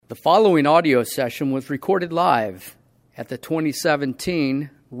The following audio session was recorded live at the 2017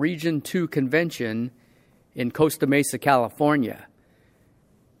 Region 2 Convention in Costa Mesa, California.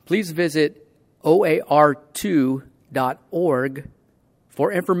 Please visit oar2.org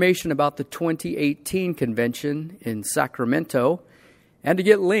for information about the 2018 convention in Sacramento and to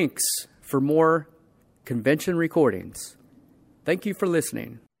get links for more convention recordings. Thank you for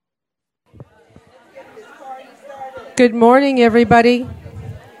listening. Good morning, everybody.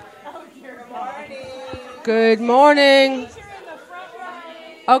 Good morning.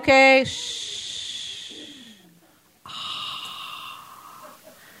 Okay. Shh.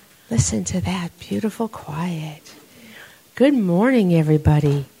 Listen to that beautiful quiet. Good morning,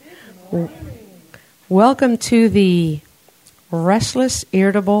 everybody. Welcome to the Restless,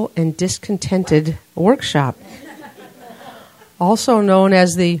 Irritable, and Discontented Workshop, also known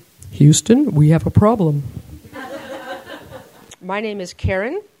as the Houston, We Have a Problem. My name is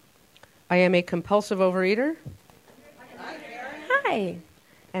Karen. I am a compulsive overeater. Hi, Karen. Hi.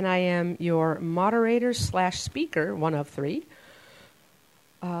 And I am your moderator/speaker, one of three,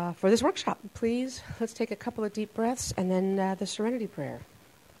 for this workshop. Please, let's take a couple of deep breaths and then the Serenity Prayer.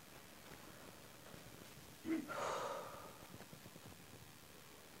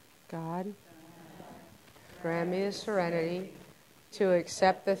 God, grant me the serenity to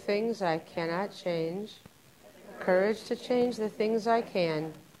accept the things I cannot change, courage to change the things I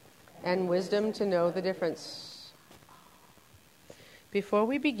can, and wisdom to know the difference. Before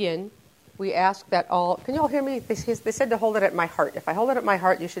we begin, we ask that all... Can you all hear me? They said to hold it at my heart. If I hold it at my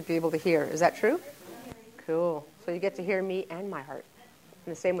heart, you should be able to hear. Is that true? Cool. So you get to hear me and my heart.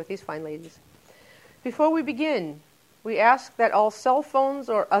 And the same with these fine ladies. Before we begin, we ask that all cell phones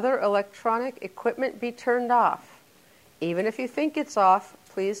or other electronic equipment be turned off. Even if you think it's off,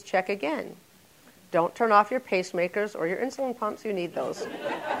 please check again. Don't turn off your pacemakers or your insulin pumps. You need those.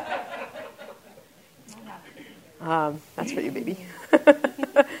 That's for you, baby.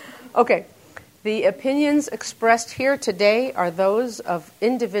 Okay. The opinions expressed here today are those of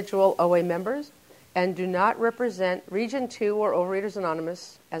individual OA members and do not represent Region 2 or Overeaters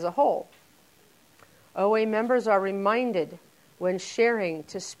Anonymous as a whole. OA members are reminded when sharing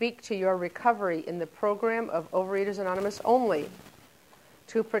to speak to your recovery in the program of Overeaters Anonymous only.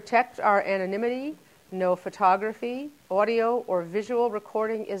 To protect our anonymity, no photography, audio, or visual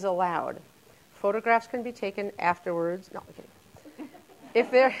recording is allowed. Photographs can be taken afterwards. No, I'm kidding.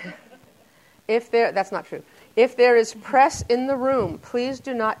 That's not true. If there is press in the room, please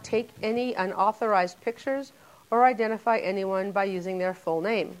do not take any unauthorized pictures or identify anyone by using their full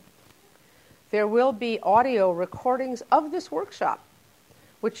name. There will be audio recordings of this workshop,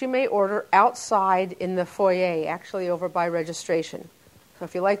 which you may order outside in the foyer, actually over by registration. So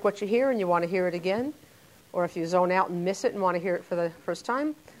if you like what you hear and you want to hear it again, or if you zone out and miss it and want to hear it for the first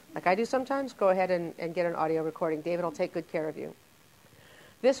time, like I do sometimes, go ahead and get an audio recording. David will take good care of you.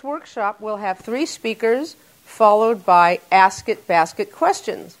 This workshop will have 3 speakers, followed by Ask It Basket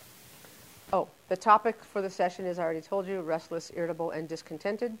questions. Oh, the topic for the session is, I already told you, restless, irritable, and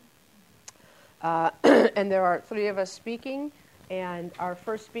discontented. And there are 3 of us speaking, and our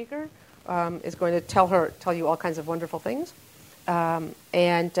first speaker is going to tell you all kinds of wonderful things.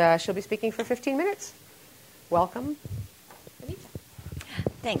 And she'll be speaking for 15 minutes. Welcome.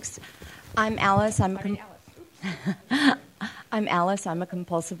 Thanks. I'm Alice. I'm Alice. I'm a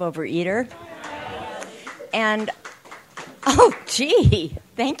compulsive overeater. And, oh, gee,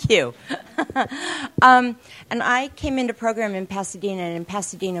 thank you. And I came into program in Pasadena, and in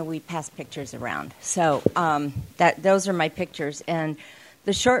Pasadena we pass pictures around. So those are my pictures. And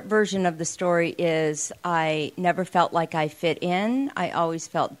the short version of the story is I never felt like I fit in. I always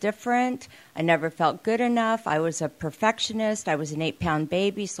felt different. I never felt good enough. I was a perfectionist. I was an 8-pound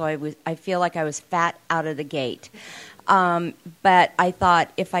baby, so I feel like I was fat out of the gate. But I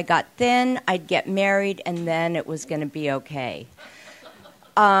thought if I got thin, I'd get married, and then it was going to be okay.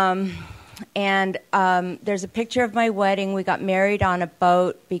 And there's a picture of my wedding. We got married on a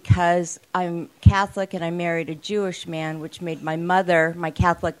boat because I'm Catholic and I married a Jewish man, which made my mother, my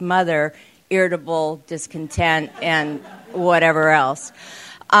Catholic mother, irritable, discontent, and whatever else.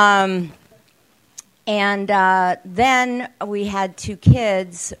 And then we had 2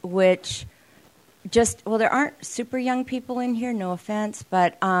 kids, which there aren't super young people in here, no offense,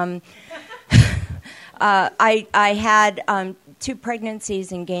 but I had 2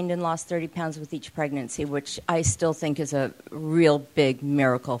 pregnancies and gained and lost 30 pounds with each pregnancy, which I still think is a real big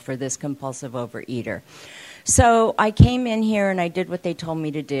miracle for this compulsive overeater. So I came in here and I did what they told me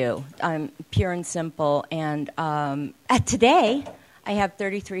to do. I'm pure and simple. And today, I have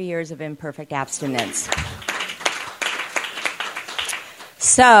 33 years of imperfect abstinence.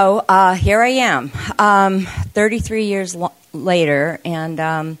 So here I am, 33 years later,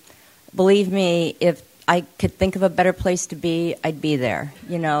 and believe me, if I could think of a better place to be, I'd be there.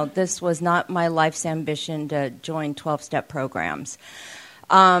 You know, this was not my life's ambition to join 12-step programs.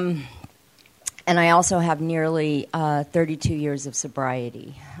 And I also have nearly 32 years of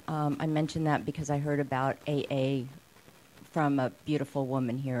sobriety. I mentioned that because I heard about AA from a beautiful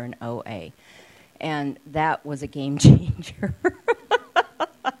woman here in OA. And that was a game changer.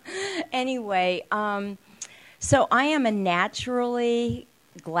 Anyway, so I am a naturally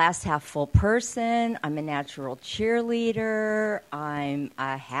glass half full person. I'm a natural cheerleader. I'm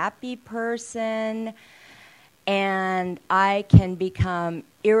a happy person. And I can become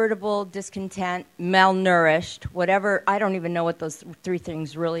irritable, discontent, malnourished, whatever. I don't even know what those three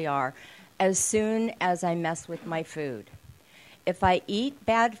things really are, as soon as I mess with my food. If I eat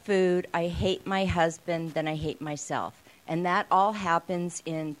bad food, I hate my husband, then I hate myself. And that all happens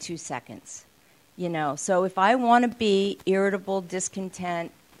in 2 seconds. You know, so if I want to be irritable,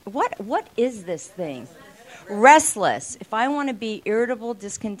 discontent, what is this thing? Restless. If I want to be irritable,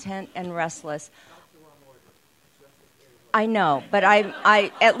 discontent, and restless, I know, but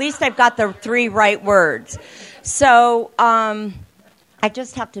I at least I've got the 3 right words. So I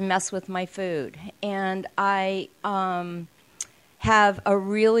just have to mess with my food, and I have a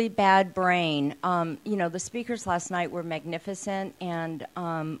really bad brain. You know, the speakers last night were magnificent, and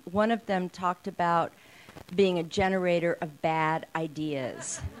one of them talked about being a generator of bad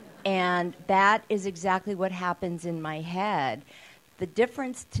ideas. And that is exactly what happens in my head. The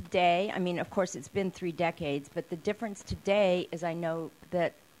difference today, I mean, of course, it's been 3 decades, but the difference today is I know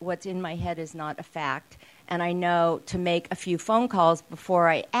that what's in my head is not a fact, and I know to make a few phone calls before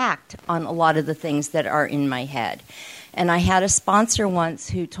I act on a lot of the things that are in my head. And I had a sponsor once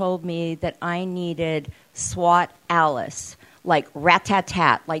who told me that I needed SWAT Alice, like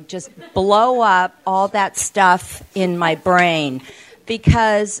rat-tat-tat, like just blow up all that stuff in my brain,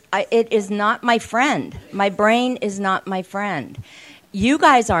 because it is not my friend. My brain is not my friend. You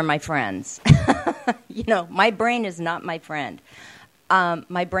guys are my friends. You know, my brain is not my friend.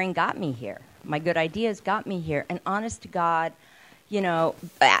 My brain got me here. My good ideas got me here. And honest to God, you know,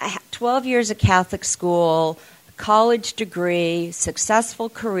 12 years of Catholic school, college degree, successful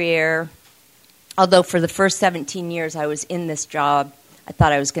career, although for the first 17 years I was in this job, I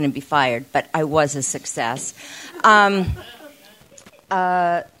thought I was going to be fired, but I was a success. And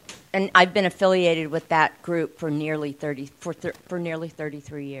I've been affiliated with that group for nearly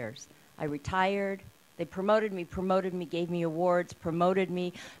 33 years. I retired. They promoted me, gave me awards, promoted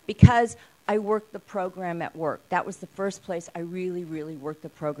me, because I worked the program at work. That was the first place I really, really worked the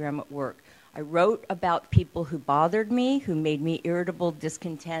program at work. I wrote about people who bothered me, who made me irritable,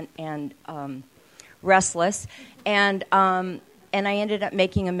 discontent, and restless, and I ended up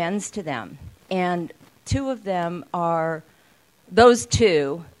making amends to them. And 2 of them are those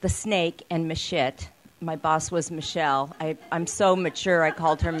 2, the snake and Michette. My boss was Michelle. I'm so mature, I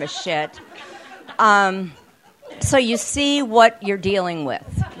called her Michette. So you see what you're dealing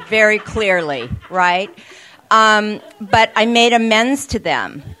with very clearly, right? But I made amends to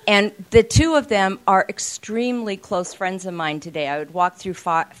them. And the 2 of them are extremely close friends of mine today. I would walk through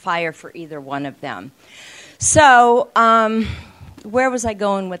fire for either one of them. So where was I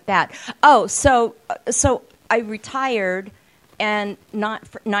going with that? Oh, so I retired, and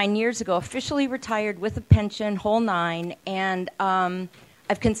not 9 years ago, officially retired with a pension, whole 9, and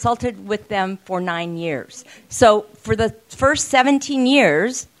I've consulted with them for 9 years. So for the first 17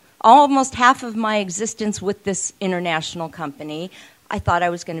 years, almost half of my existence with this international company, I thought I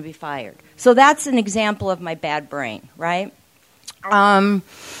was going to be fired. So that's an example of my bad brain, right?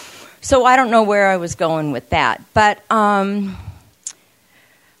 So I don't know where I was going with that. But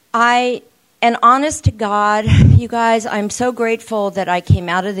and honest to God, you guys, I'm so grateful that I came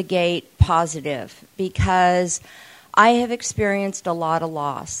out of the gate positive, because I have experienced a lot of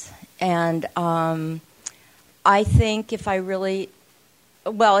loss. And I think if I really,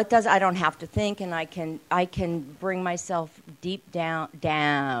 well, it does. I don't have to think, and I can bring myself deep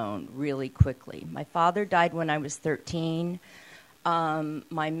down really quickly. My father died when I was 13.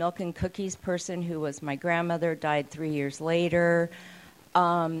 My milk and cookies person, who was my grandmother, died 3 years later.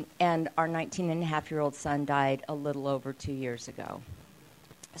 And our 19-and-a-half-year-old son died a little over 2 years ago.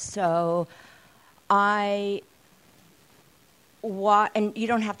 So and you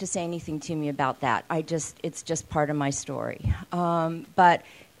don't have to say anything to me about that. It's just part of my story. But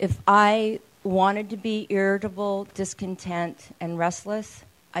if I wanted to be irritable, discontent, and restless,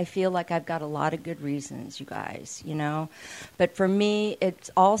 I feel like I've got a lot of good reasons, you guys, you know. But for me,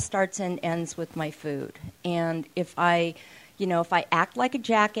 it all starts and ends with my food. And if I if I act like a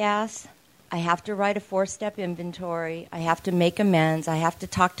jackass, I have to write a 4-step inventory. I have to make amends. I have to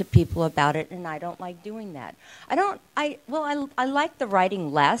talk to people about it, and I don't like doing that. I like the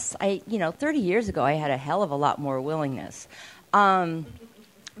writing less. 30 years ago, I had a hell of a lot more willingness.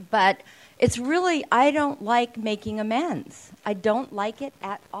 But it's really, I don't like making amends. I don't like it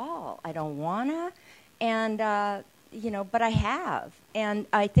at all. I don't want to, and, but I have. And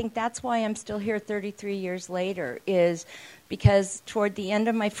I think that's why I'm still here 33 years later, is because toward the end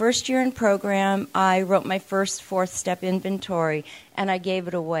of my first year in program, I wrote my first 4th-step inventory, and I gave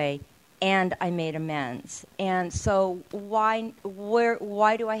it away, and I made amends. And so why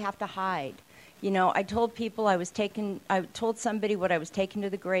do I have to hide? I told people I told somebody what I was taking to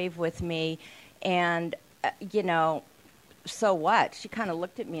the grave with me, and, so what? She kind of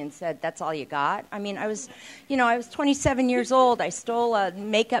looked at me and said, "That's all you got?" I mean, I was 27 years old. I stole a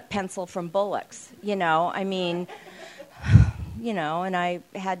makeup pencil from Bullock's, and I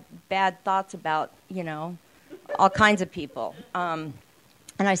had bad thoughts about, all kinds of people.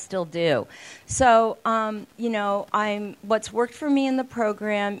 And I still do. So, what's worked for me in the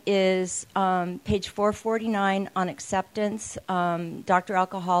program is page 449 on acceptance, Dr.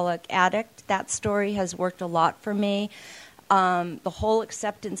 Alcoholic Addict. That story has worked a lot for me. The whole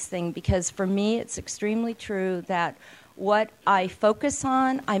acceptance thing, because for me it's extremely true that what I focus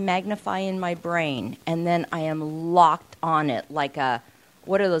on, I magnify in my brain, and then I am locked on it like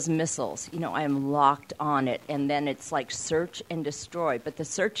what are those missiles? I am locked on it, and then it's like search and destroy. But the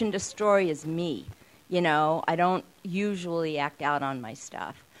search and destroy is me. I don't usually act out on my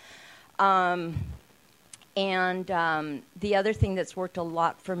stuff. The other thing that's worked a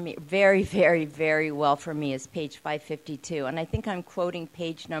lot for me, very, very, very well for me, is page 552. And I think I'm quoting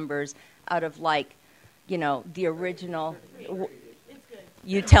page numbers out of the original. It's good.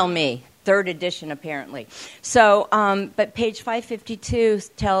 You tell me. 3rd edition, apparently. So, but page 552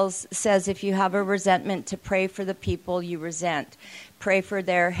 says if you have a resentment, to pray for the people you resent. Pray for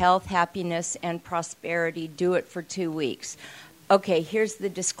their health, happiness, and prosperity. Do it for 2 weeks. Okay, here's the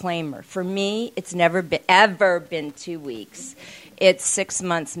disclaimer. For me, it's never been 2 weeks. It's 6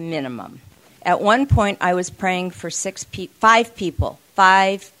 months minimum. At one point, I was praying for 5 people,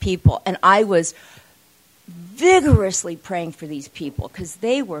 and I was vigorously praying for these people because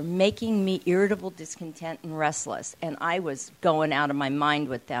they were making me irritable, discontent, and restless, and I was going out of my mind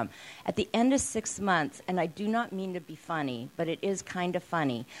with them. At the end of 6 months, and I do not mean to be funny, but it is kind of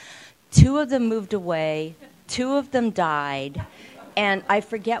funny, 2 of them moved away, 2 of them died, and I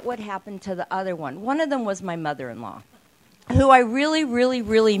forget what happened to the other one. One of them was my mother-in-law, who I really, really,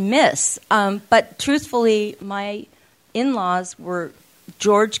 really miss. But truthfully, my in-laws were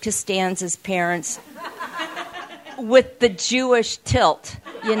George Costanza's parents with the Jewish tilt,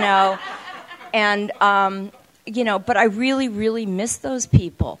 and, but I really, really miss those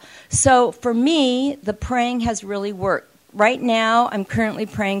people. So for me, the praying has really worked. Right now, I'm currently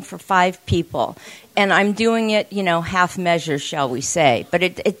praying for 5 people, and I'm doing it, half measure, shall we say. But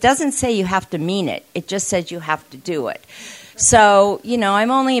it doesn't say you have to mean it. It just says you have to do it. So,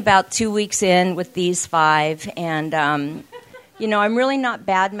 I'm only about 2 weeks in with these 5, and, I'm really not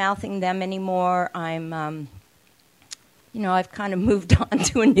bad-mouthing them anymore. I've kind of moved on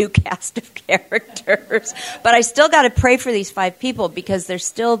to a new cast of characters. But I still got to pray for these 5 people because there's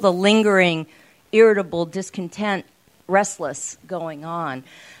still the lingering, irritable, discontent, restless going on.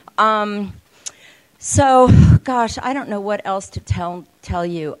 So, gosh, I don't know what else to tell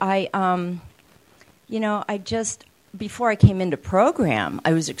you. Before I came into program,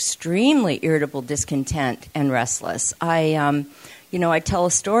 I was extremely irritable, discontent, and restless. I tell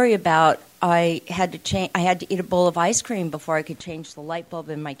a story about I had to eat a bowl of ice cream before I could change the light bulb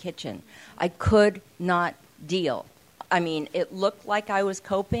in my kitchen. I could not deal. I mean, it looked like I was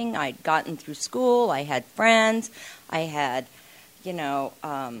coping. I'd gotten through school. I had friends. I had,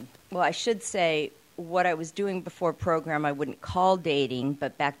 I should say what I was doing before program I wouldn't call dating,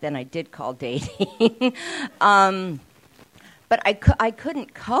 but back then I did call dating. But I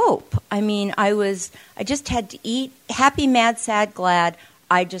couldn't cope. I mean, I just had to eat. Happy, mad, sad, glad.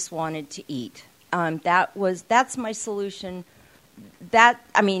 I just wanted to eat. That's my solution. That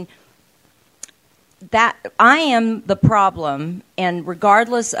I am the problem, and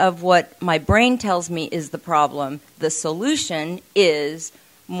regardless of what my brain tells me is the problem, the solution is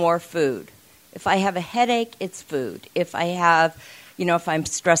more food. If I have a headache, it's food. If I have, if I'm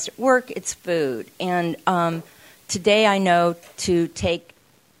stressed at work, it's food. And today I know to take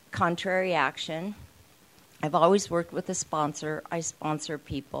contrary action. I've always worked with a sponsor. I sponsor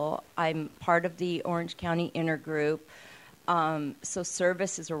people. I'm part of the Orange County Intergroup. So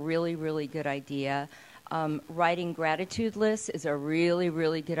service is a really, really good idea. writing gratitude lists is a really,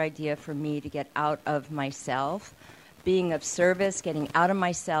 really good idea for me to get out of myself. Being of service, getting out of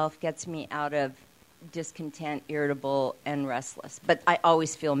myself, gets me out of discontent, irritable, and restless. But I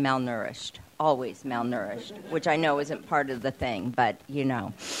always feel malnourished, which I know isn't part of the thing, but you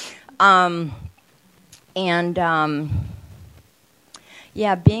know.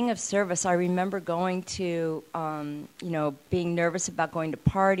 Yeah, being of service. I remember going to, being nervous about going to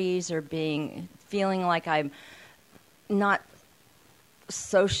parties or feeling like I'm not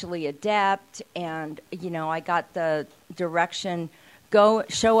socially adept, and, I got the direction,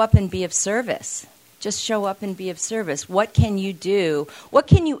 show up and be of service. Just show up and be of service. What can you do? What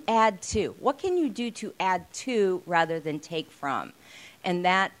can you add to? What can you do to add to rather than take from? And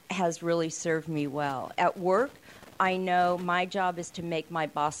that has really served me well. At work, I know my job is to make my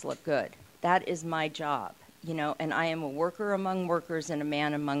boss look good. That is my job, and I am a worker among workers and a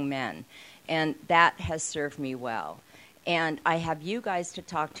man among men. And that has served me well. And I have you guys to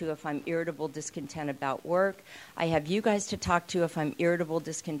talk to if I'm irritable, discontent about work. I have you guys to talk to if I'm irritable,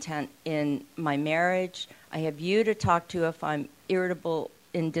 discontent in my marriage. I have you to talk to if I'm irritable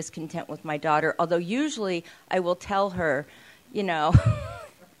and discontent with my daughter. Although usually I will tell her,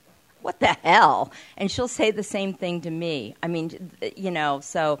 what the hell? And she'll say the same thing to me. I mean,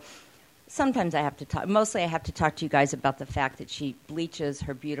 so sometimes I have to talk. Mostly I have to talk to you guys about the fact that she bleaches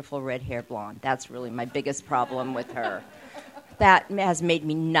her beautiful red hair blonde. That's really my biggest problem with her. That has made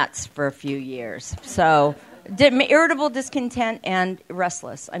me nuts for a few years. So irritable, discontent, and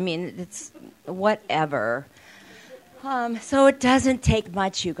restless. I mean, it's whatever. So it doesn't take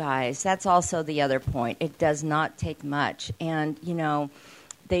much, you guys. That's also the other point. It does not take much. And,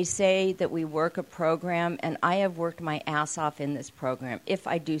 they say that we work a program, and I have worked my ass off in this program, if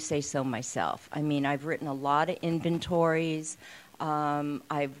I do say so myself. I mean, I've written a lot of inventories.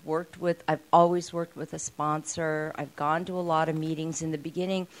 I've always worked with a sponsor. I've gone to a lot of meetings. In the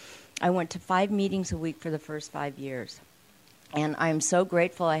beginning, I went to 5 meetings a week for the first 5 years. And I'm so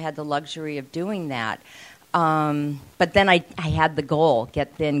grateful I had the luxury of doing that. But then I had the goal,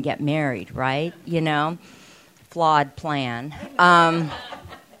 get married, right? Flawed plan.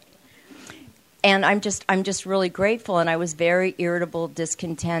 And I'm just really grateful, and I was very irritable,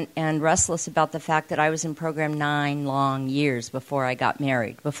 discontent, and restless about the fact that I was in program 9 long years before I got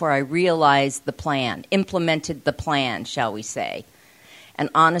married, before I realized the plan, implemented the plan, shall we say.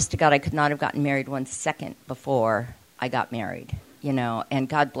 And honest to God, I could not have gotten married 1 second before I got married, and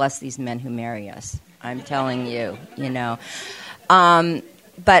God bless these men who marry us. I'm telling you,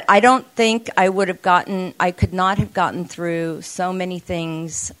 But I don't think I could not have gotten through so many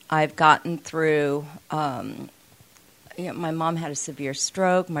things I've gotten through. My mom had a severe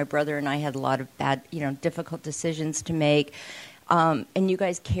stroke. My brother and I had a lot of bad, difficult decisions to make. And you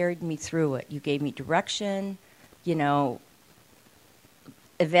guys carried me through it. You gave me direction.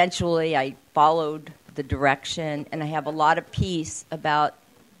 Eventually I followed the direction, and I have a lot of peace about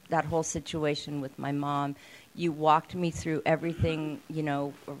that whole situation with my mom. You walked me through everything,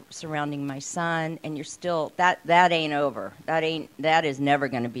 surrounding my son, and you're still that ain't over. That is never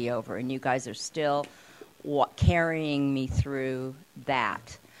going to be over, and you guys are still carrying me through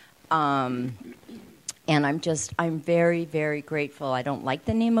that. And I'm very, very grateful. I don't like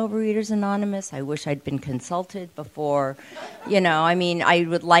the name Overeaters Anonymous. I wish I'd been consulted before. I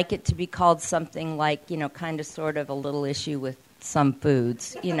would like it to be called something like, kind of sort of a little issue with some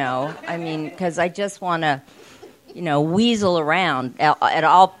foods, because I just want to, weasel around at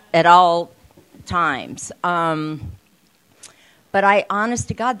all times. But honest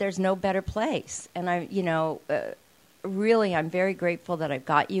to God, there's no better place. And really, I'm very grateful that I've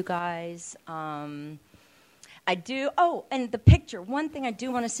got you guys. I do. Oh, and the picture. One thing I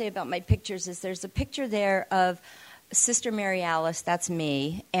do want to say about my pictures is there's a picture there of Sister Mary Alice, that's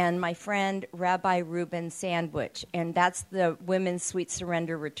me, and my friend Rabbi Reuben Sandwich, and that's the Women's Sweet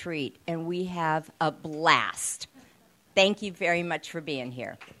Surrender Retreat, and we have a blast. Thank you very much for being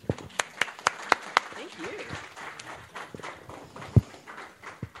here. Thank you.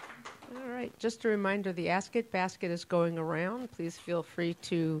 All right, just a reminder, the Ask It basket is going around. Please feel free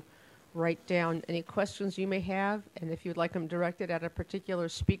to write down any questions you may have, and if you'd like them directed at a particular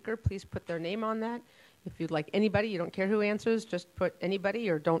speaker, please put their name on that. If you'd like anybody, you don't care who answers, just put anybody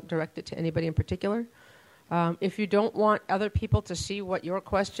or don't direct it to anybody in particular. If you don't want other people to see what your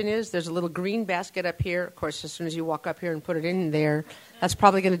question is, there's a little green basket up here. Of course, as soon as you walk up here and put it in there, that's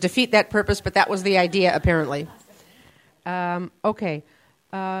probably going to defeat that purpose, but that was the idea, apparently. Okay,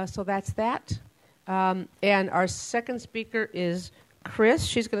 so that's that. And our second speaker is Chris.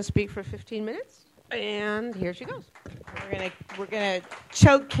 She's going to speak for 15 minutes, and here she goes. We're gonna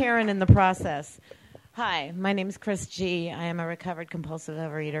choke Karen in the process. Hi, my name is Chris G. I am a recovered compulsive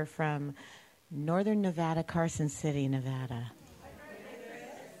overeater from northern Nevada, Carson City, Nevada.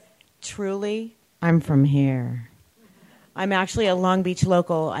 Truly, I'm from here. I'm actually a Long Beach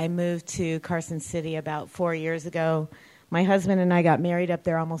local. I moved to Carson City about 4 years ago. My husband and I got married up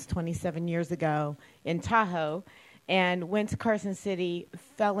there almost 27 years ago in Tahoe and went to Carson City,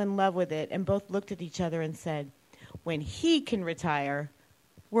 fell in love with it, and both looked at each other and said, when he can retire,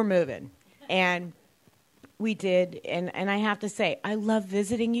 we're moving. And we did, and I have to say, I love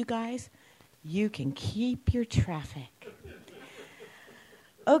visiting you guys. You can keep your traffic.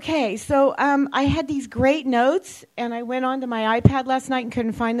 Okay, so I had these great notes, and I went onto my iPad last night and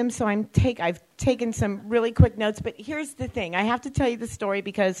couldn't find them, so I've taken some really quick notes. But here's the thing. I have to tell you the story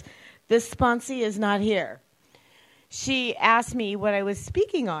because this sponsee is not here. She asked me what I was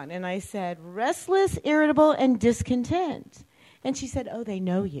speaking on, and I said, restless, irritable, and discontent. And she said, oh, they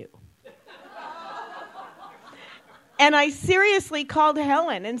know you. And I seriously called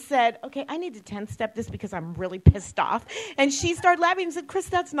Helen and said, okay, I need to 10-step this because I'm really pissed off. And she started laughing and said, Chris,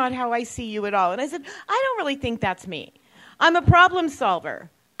 that's not how I see you at all. And I said, I don't really think that's me. I'm a problem solver.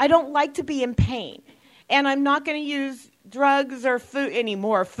 I don't like to be in pain. And I'm not going to use drugs or food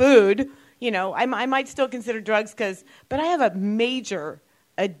anymore. Food, you know, I might still consider drugs but I have a major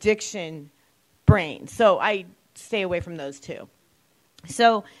addiction brain. So I stay away from those too.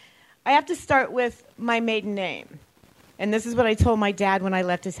 So I have to start with my maiden name. And this is what I told my dad when I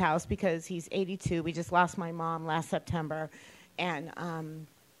left his house because he's 82. We just lost my mom last September. And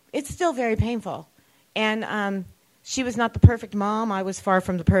it's still very painful. And she was not the perfect mom. I was far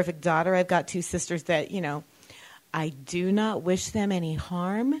from the perfect daughter. I've got two sisters that, you know, I do not wish them any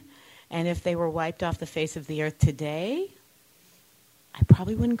harm. And if they were wiped off the face of the earth today, I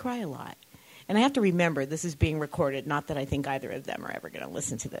probably wouldn't cry a lot. And I have to remember, this is being recorded. Not that I think either of them are ever going to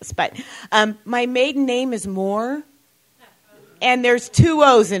listen to this. But my maiden name is Moore. And there's 2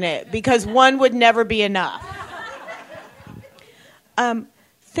 O's in it because one would never be enough.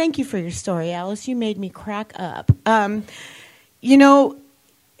 Thank you for your story, Alice. You made me crack up. You know,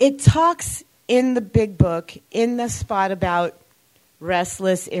 it talks in the big book, in the spot about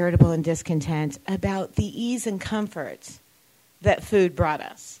restless, irritable, and discontent, about the ease and comfort that food brought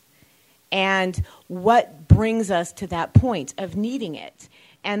us and what brings us to that point of needing it.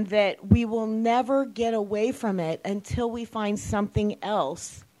 And that we will never get away from it until we find something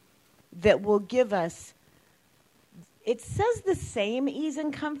else that will give us, it says the same ease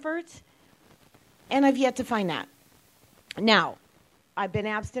and comfort, and I've yet to find that. Now, I've been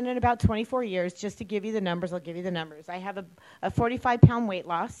abstinent about 24 years. Just to give you the numbers, I'll give you the numbers. I have a 45-pound weight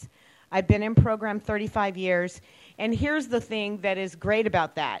loss. I've been in program 35 years. And here's the thing that is great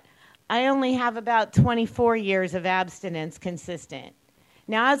about that. I only have about 24 years of abstinence consistent.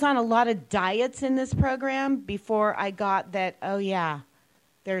 Now, I was on a lot of diets in this program before I got that, oh, yeah,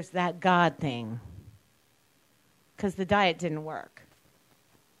 there's that God thing. Because the diet didn't work,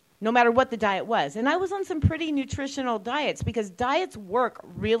 no matter what the diet was. And I was on some pretty nutritional diets because diets work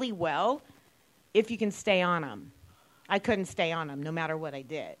really well if you can stay on them. I couldn't stay on them no matter what I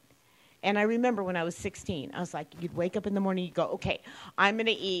did. And I remember when I was 16, I was like, you'd wake up in the morning, you'd go, okay, I'm going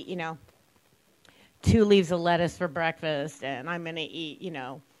to eat, 2 leaves of lettuce for breakfast, and I'm going to eat,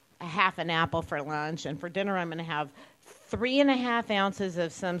 a half an apple for lunch, and for dinner I'm going to have 3.5 ounces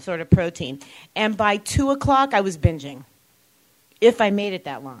of some sort of protein. And by 2 o'clock, I was binging, if I made it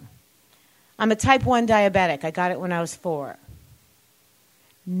that long. I'm a type 1 diabetic. I got it when I was 4.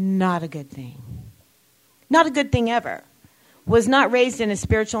 Not a good thing. Not a good thing ever. Was not raised in a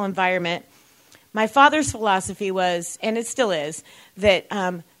spiritual environment. My father's philosophy was, and it still is, that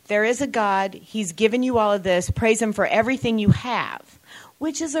there is a God. He's given you all of this. Praise him for everything you have,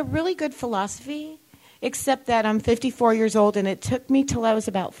 which is a really good philosophy, except that I'm 54 years old, and it took me till I was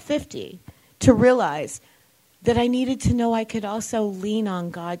about 50 to realize that I needed to know I could also lean on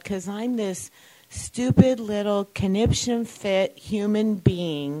God because I'm this stupid little conniption-fit human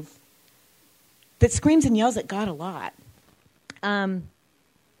being that screams and yells at God a lot. I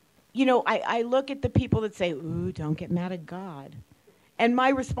look at the people that say, ooh, don't get mad at God. And my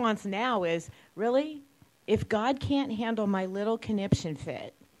response now is, really? If God can't handle my little conniption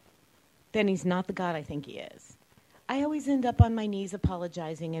fit, then he's not the God I think he is. I always end up on my knees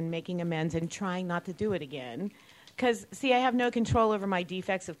apologizing and making amends and trying not to do it again. Because, see, I have no control over my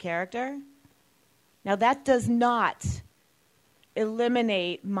defects of character. Now, that does not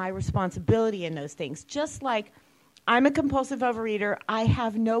eliminate my responsibility in those things. Just like I'm a compulsive overeater, I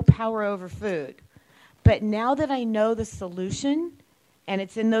have no power over food. But now that I know the solution, and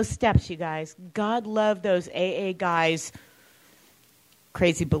it's in those steps, you guys, God loved those AA guys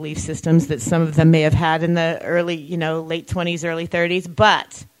crazy belief systems that some of them may have had in the late 20s, early 30s,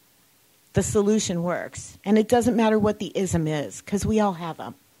 but the solution works. And it doesn't matter what the ism is, because we all have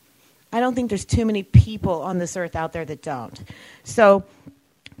them. I don't think there's too many people on this earth out there that don't. So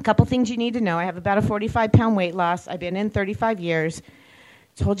a couple things you need to know. I have about a 45-pound weight loss. I've been in 35 years.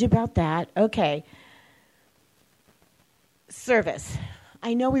 Told you about that. Okay. Service.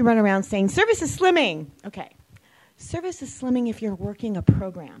 I know we run around saying, service is slimming. Okay. Service is slimming if you're working a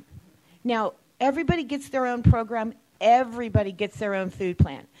program. Now, everybody gets their own program. Everybody gets their own food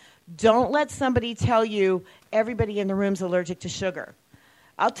plan. Don't let somebody tell you everybody in the room's allergic to sugar.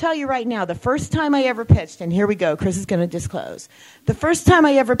 I'll tell you right now, the first time I ever pitched, and here we go, Chris is going to disclose. The first time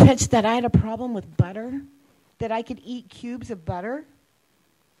I ever pitched that I had a problem with butter, that I could eat cubes of butter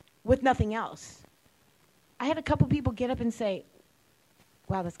with nothing else, I had a couple people get up and say,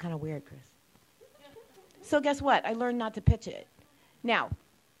 wow, that's kind of weird, Chris. So guess what? I learned not to pitch it. Now,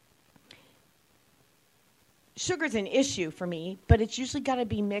 sugar's an issue for me, but it's usually got to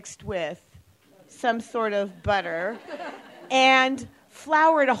be mixed with some sort of butter and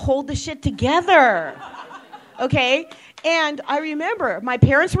flour to hold the shit together. Okay? And I remember my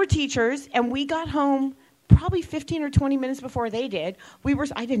parents were teachers, and we got home probably 15 or 20 minutes before they did.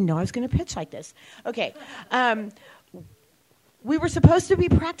 I didn't know I was going to pitch like this. Okay. We were supposed to be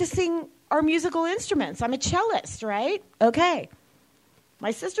practicing our musical instruments. I'm a cellist, right? Okay.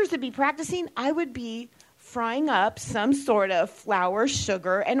 My sisters would be practicing. I would be frying up some sort of flour,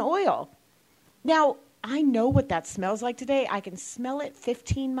 sugar, and oil. Now, I know what that smells like today. I can smell it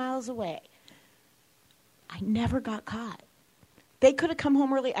 15 miles away. I never got caught. They could have come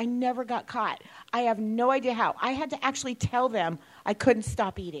home early. I never got caught. I have no idea how. I had to actually tell them I couldn't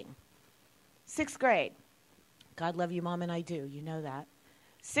stop eating. 6th grade. God love you, Mom, and I do. You know that.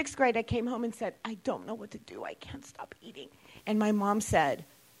 6th grade, I came home and said, I don't know what to do. I can't stop eating. And my mom said,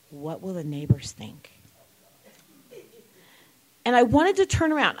 what will the neighbors think? And I wanted to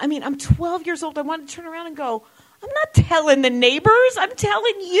turn around. I mean, I'm 12 years old. I wanted to turn around and go, I'm not telling the neighbors. I'm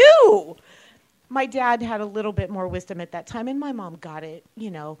telling you. My dad had a little bit more wisdom at that time, and my mom got it,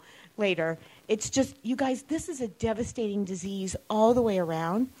 later. It's just, you guys, this is a devastating disease all the way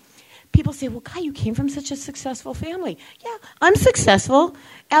around. People say, well, God, you came from such a successful family. Yeah, I'm successful.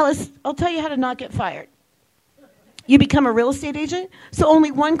 Alice, I'll tell you how to not get fired. You become a real estate agent, so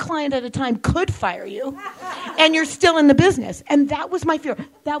only one client at a time could fire you, and you're still in the business. And that was my fear.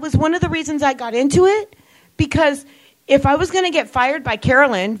 That was one of the reasons I got into it, because if I was going to get fired by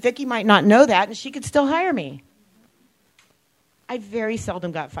Carolyn, Vicki might not know that, and she could still hire me. I very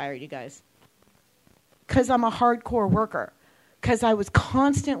seldom got fired, you guys, because I'm a hardcore worker, because I was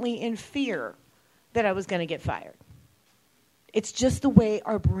constantly in fear that I was going to get fired. It's just the way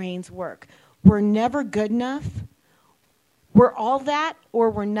our brains work. We're never good enough. We're all that, or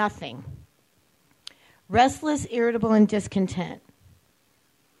we're nothing. Restless, irritable, and discontent.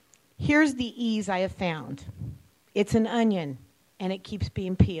 Here's the ease I have found. It's an onion, and it keeps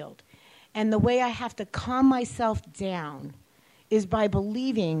being peeled. And the way I have to calm myself down is by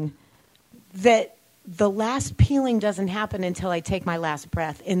believing that the last peeling doesn't happen until I take my last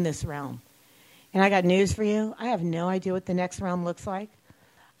breath in this realm. And I got news for you. I have no idea what the next realm looks like.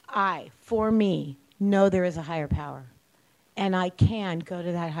 For me, know there is a higher power. And I can go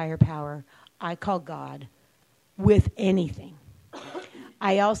to that higher power I call God with anything.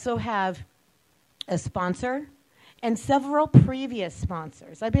 I also have a sponsor and several previous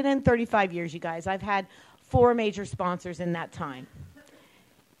sponsors. I've been in 35 years, you guys. I've had 4 major sponsors in that time.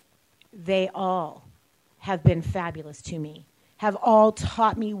 They all have been fabulous to me, have all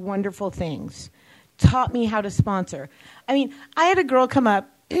taught me wonderful things, taught me how to sponsor. I mean, I had a girl come up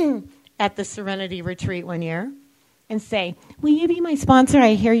at the Serenity Retreat one year and say, will you be my sponsor?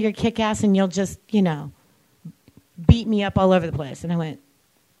 I hear you're kick-ass and you'll just, beat me up all over the place. And I went,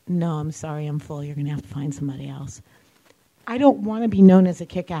 no, I'm sorry, I'm full. You're going to have to find somebody else. I don't want to be known as a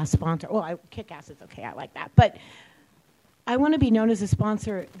kick-ass sponsor. Well, kick-ass is okay. I like that. But I want to be known as a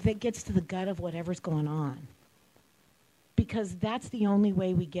sponsor that gets to the gut of whatever's going on. Because that's the only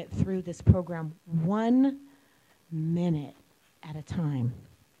way we get through this program 1 minute at a time.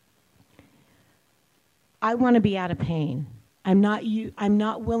 I want to be out of pain. I'm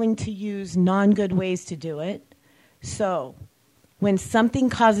not willing to use non-good ways to do it. So when something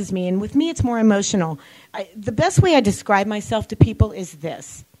causes me, and with me it's more emotional, the best way I describe myself to people is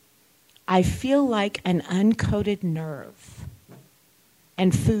this. I feel like an uncoated nerve,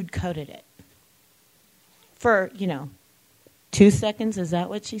 and food coated it. For, 2 seconds, is that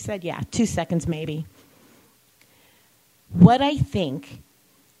what she said? Yeah, 2 seconds maybe. What I think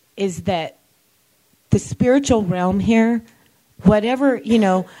is that the spiritual realm here whatever,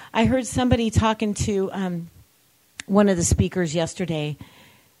 I heard somebody talking to one of the speakers yesterday,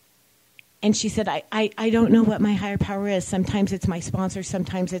 and she said, I don't know what my higher power is. Sometimes it's my sponsor,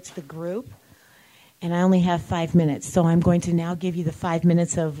 sometimes it's the group, and I only have 5 minutes. So I'm going to now give you the 5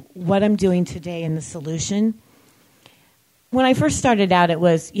 minutes of what I'm doing today and the solution. When I first started out, it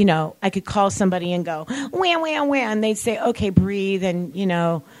was, I could call somebody and go, wham, wham, wham, and they'd say, okay, breathe, and,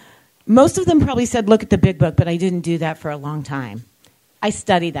 most of them probably said, look at the big book, but I didn't do that for a long time. I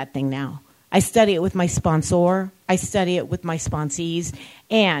study that thing now. I study it with my sponsor. I study it with my sponsees.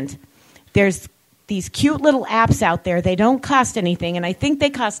 And there's these cute little apps out there. They don't cost anything, and I think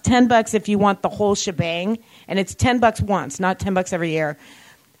they cost $10 if you want the whole shebang, and it's $10 once, not $10 every year.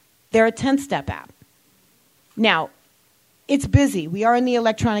 They're a 10-step app. Now, it's busy. We are in the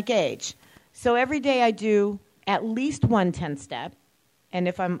electronic age. So every day I do at least one 10-step. And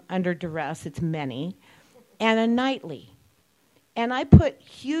if I'm under duress, it's many, and a nightly. And I put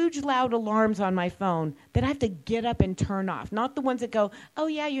huge, loud alarms on my phone that I have to get up and turn off, not the ones that go, oh,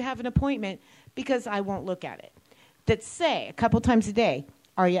 yeah, you have an appointment, because I won't look at it. That say a couple times a day,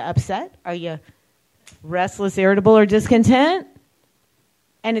 are you upset? Are you restless, irritable, or discontent?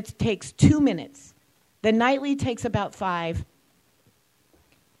 And it takes 2 minutes. The nightly takes about 5.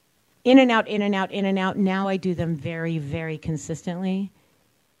 In and out, in and out, in and out. Now I do them very, very consistently.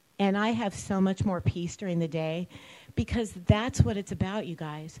 And I have so much more peace during the day, because that's what it's about, you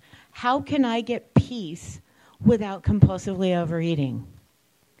guys. How can I get peace without compulsively overeating?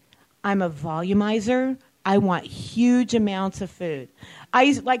 I'm a volumizer. I want huge amounts of food.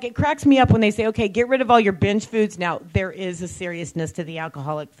 It cracks me up when they say, okay, get rid of all your binge foods. Now, there is a seriousness to the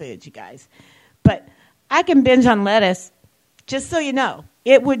alcoholic foods, you guys. But I can binge on lettuce, just so you know.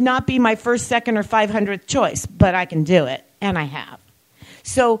 It would not be my first, second, or 500th choice, but I can do it, and I have.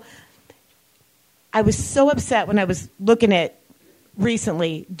 So I was so upset when I was looking at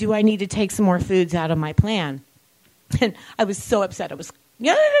recently, do I need to take some more foods out of my plan? And I was so upset. I was,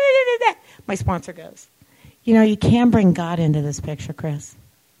 my sponsor goes, you can bring God into this picture, Chris.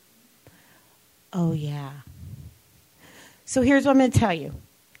 Oh, yeah. So here's what I'm going to tell you.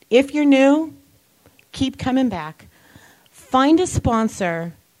 If you're new, keep coming back. Find a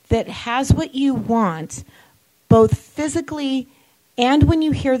sponsor that has what you want, both physically and when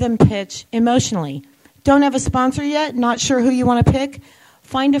you hear them pitch emotionally. Don't have a sponsor yet? Not sure who you want to pick?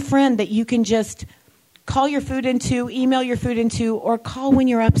 Find a friend that you can just call your food into, email your food into, or call when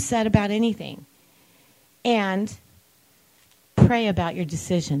you're upset about anything. And pray about your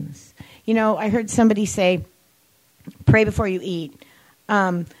decisions. I heard somebody say, pray before you eat.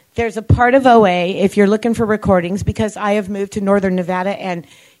 There's a part of OA, if you're looking for recordings, because I have moved to Northern Nevada, and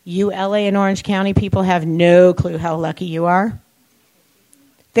you LA and Orange County people have no clue how lucky you are.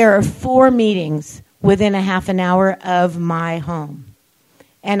 There are 4 meetings within a half an hour of my home,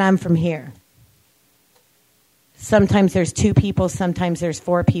 and I'm from here. Sometimes there's 2 people, sometimes there's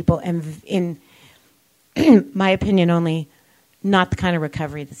 4 people, and in my opinion only, not the kind of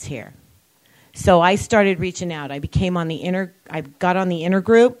recovery that's here. So I started reaching out. I got on the inner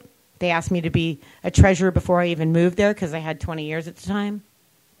group. They asked me to be a treasurer before I even moved there, because I had 20 years at the time.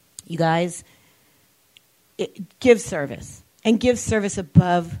 You guys, give service. And give service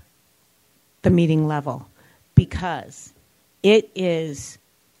above the meeting level, because it is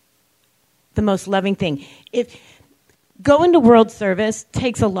the most loving thing. Going to world service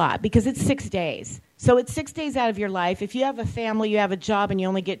takes a lot, because it's 6 days. So it's 6 days out of your life. If you have a family, you have a job, and you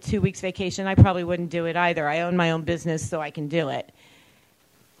only get 2 weeks vacation, I probably wouldn't do it either. I own my own business, so I can do it.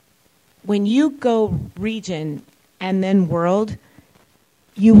 When you go region and then world,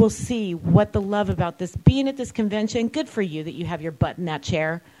 you will see what the love about this, being at this convention, good for you that you have your butt in that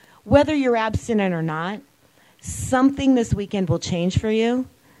chair. Whether you're abstinent or not, something this weekend will change for you.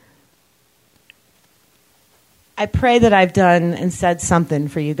 I pray that I've done and said something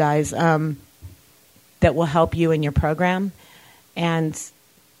for you guys that will help you in your program. And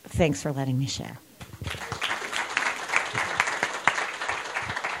thanks for letting me share.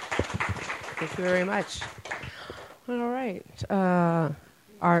 Thank you very much. All right.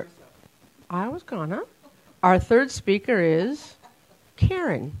 Our third speaker is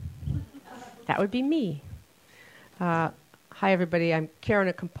Karen. That would be me. Hi, everybody. I'm Karen,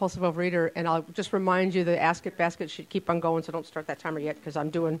 a compulsive overeater, and I'll just remind you the Ask It basket should keep on going, so don't start that timer yet, because I'm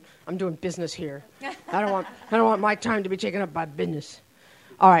doing business here. I don't want my time to be taken up by business.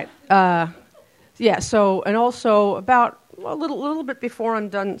 All right. So, and also about a little bit before I'm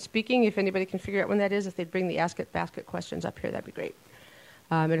done speaking, if anybody can figure out when that is, if they'd bring the Ask It basket questions up here, that'd be great.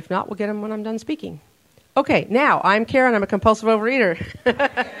 And if not, we'll get them when I'm done speaking. Okay, now, I'm Karen. I'm a compulsive overeater.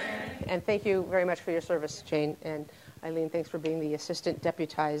 And thank you very much for your service, Jane. And Eileen, thanks for being the assistant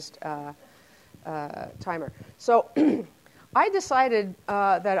deputized timer. So I decided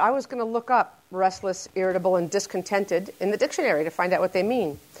that I was going to look up restless, irritable, and discontented in the dictionary to find out what they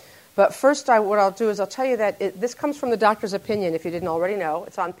mean. But first, what I'll do is I'll tell you that this comes from the doctor's opinion, if you didn't already know.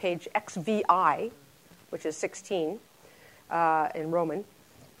 It's on page XVI, which is 16 in Roman.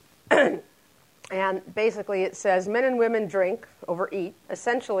 And basically it says, men and women drink, eat,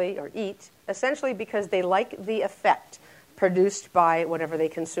 essentially because they like the effect produced by whatever they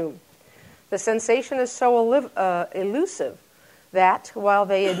consume. The sensation is so elusive that, while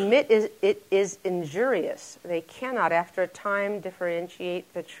they admit it is injurious, they cannot, after a time,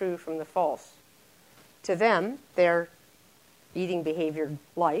 differentiate the true from the false. To them, their eating behavior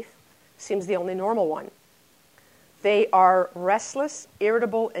life seems the only normal one. They are restless,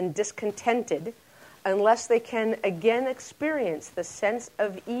 irritable, and discontented unless they can again experience the sense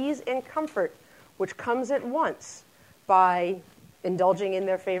of ease and comfort which comes at once by indulging in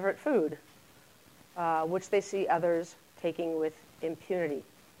their favorite food, which they see others taking with impunity.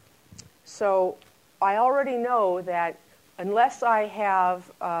 So I already know that unless I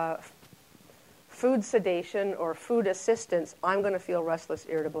have food sedation or food assistance, I'm going to feel restless,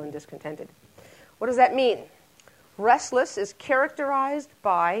 irritable, and discontented. What does that mean? Restless is characterized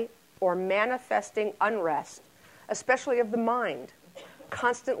by or manifesting unrest, especially of the mind,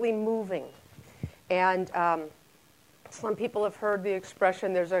 constantly moving. And some people have heard the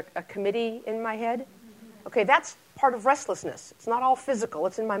expression, there's a committee in my head. Okay, that's part of restlessness. It's not all physical,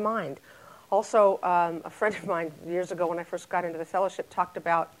 it's in my mind. Also, a friend of mine years ago when I first got into the fellowship talked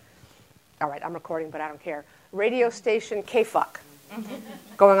about, all right, I'm recording, but I don't care, radio station K-fuck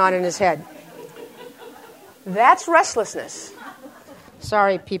going on in his head. That's restlessness.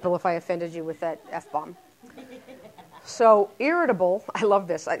 Sorry, people, if I offended you with that F-bomb. So irritable, I love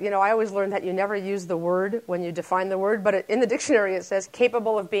this. I always learned that you never use the word when you define the word, but in the dictionary it says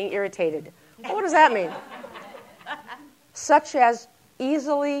capable of being irritated. Well, what does that mean? Such as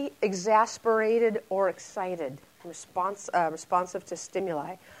easily exasperated or excited, responsive to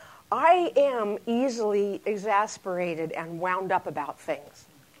stimuli. I am easily exasperated and wound up about things.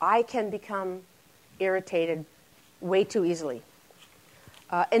 I can become irritated way too easily.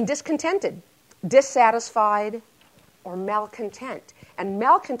 And discontented, dissatisfied, or malcontent. And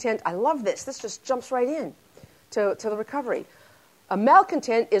malcontent, I love this. This just jumps right in to the recovery. A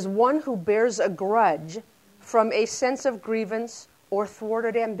malcontent is one who bears a grudge from a sense of grievance or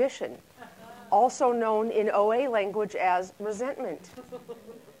thwarted ambition, also known in OA language as resentment,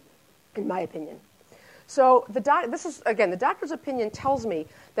 in my opinion. So the doctor's opinion tells me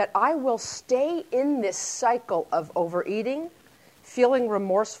that I will stay in this cycle of overeating, feeling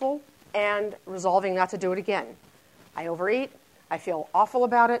remorseful, and resolving not to do it again. I overeat, I feel awful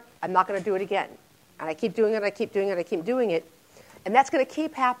about it, I'm not going to do it again. And I keep doing it, I keep doing it, I keep doing it. And that's going to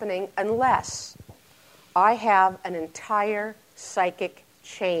keep happening unless I have an entire psychic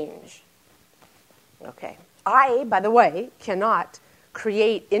change. Okay. I, by the way, cannot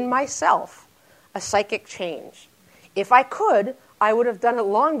create in myself a psychic change. If I could, I would have done it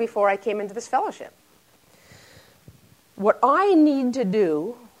long before I came into this fellowship. What I need to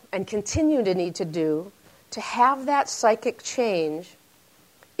do, and continue to need to do, to have that psychic change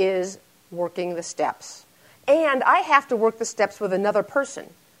is working the steps. And I have to work the steps with another person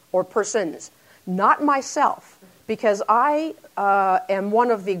or persons, not myself, because I am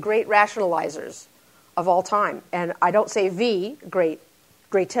one of the great rationalizers of all time. And I don't say the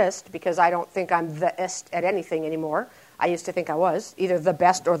greatest, because I don't think I'm the-est at anything anymore. I used to think I was, either the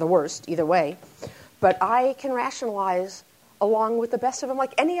best or the worst, either way. But I can rationalize along with the best of them,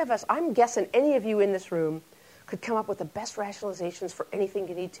 like any of us. I'm guessing any of you in this room could come up with the best rationalizations for anything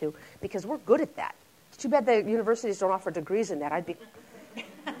you need to, because we're good at that. It's too bad the universities don't offer degrees in that. I'd be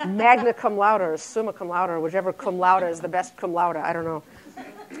magna cum laude or summa cum laude or whichever cum laude is the best cum laude. I don't know.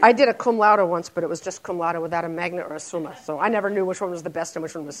 I did a cum laude once, but it was just cum laude without a magna or a summa. So I never knew which one was the best and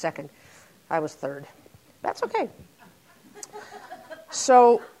which one was second. I was third. That's okay.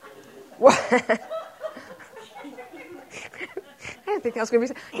 So, I didn't think I was going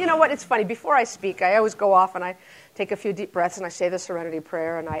to be... You know what? It's funny. Before I speak, I always go off and I take a few deep breaths and I say the Serenity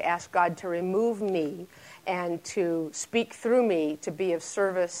Prayer and I ask God to remove me and to speak through me to be of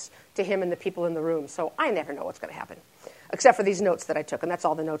service to Him and the people in the room. So I never know what's going to happen, except for these notes that I took, and that's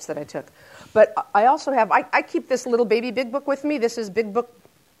all the notes that I took. But I also have... I keep this little baby Big Book with me. This is Big Book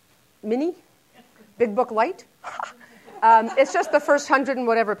Mini? Big Book Light? It's just the first 100 and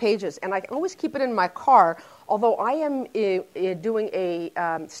whatever pages, and I always keep it in my car, although I am doing a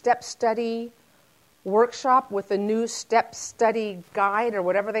step study workshop with a new step study guide, or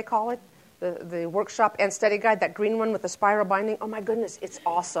whatever they call it, the workshop and study guide, that green one with the spiral binding. Oh, my goodness, it's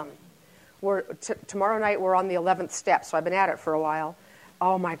awesome. Tomorrow night we're on the 11th step, so I've been at it for a while.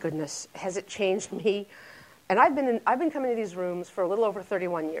 Oh, my goodness, has it changed me? And I've been coming to these rooms for a little over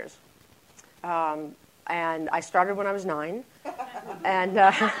 31 years. And I started when I was 9. And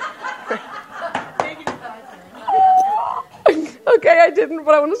okay, I didn't,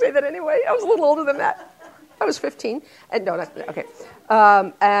 but I want to say that anyway. I was a little older than that. I was 15. And no, that's okay.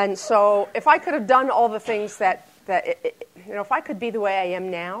 And so if I could have done all the things if I could be the way I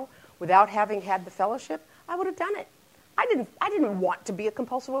am now without having had the fellowship, I would have done it. I didn't want to be a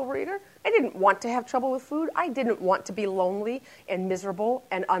compulsive overeater. I didn't want to have trouble with food. I didn't want to be lonely and miserable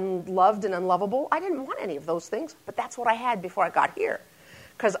and unloved and unlovable. I didn't want any of those things, but that's what I had before I got here.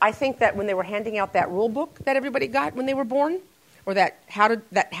 Because I think that when they were handing out that rule book that everybody got when they were born, or that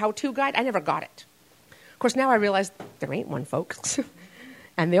how-to guide, I never got it. Of course, now I realize there ain't one, folks.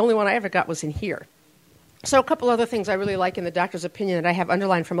 And the only one I ever got was in here. So a couple other things I really like in the doctor's opinion that I have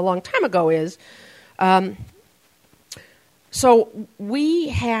underlined from a long time ago is, so we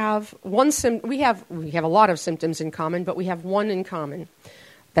have we have a lot of symptoms in common, but we have one in common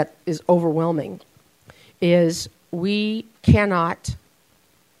that is overwhelming, is we cannot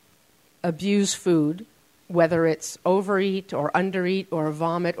abuse food, whether it's overeat or undereat or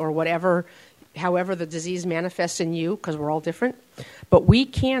vomit or whatever, however the disease manifests in you, because we're all different. But we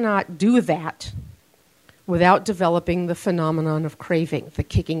cannot do that without developing the phenomenon of craving, the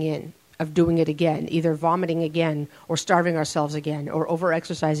kicking in, of doing it again, either vomiting again or starving ourselves again or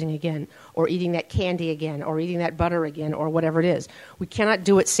over-exercising again or eating that candy again or eating that butter again or whatever it is. We cannot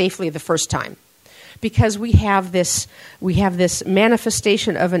do it safely the first time because we have this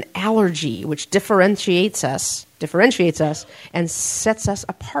manifestation of an allergy which differentiates us and sets us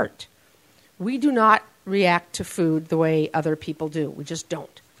apart. We do not react to food the way other people do. We just don't.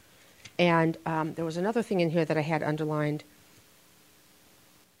 And there was another thing in here that I had underlined.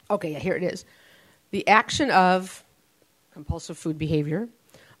 Okay, here it is. The action of compulsive food behavior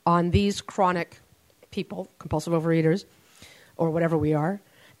on these chronic people, compulsive overeaters, or whatever we are,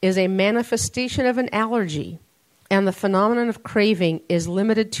 is a manifestation of an allergy. And the phenomenon of craving is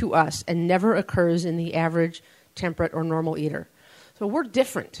limited to us and never occurs in the average temperate or normal eater. So we're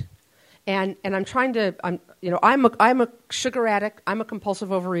different. And I'm trying to, I'm a sugar addict, I'm a compulsive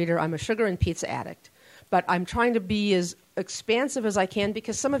overeater, I'm a sugar and pizza addict. But I'm trying to be as expansive as I can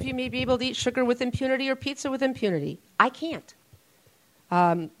because some of you may be able to eat sugar with impunity or pizza with impunity. I can't.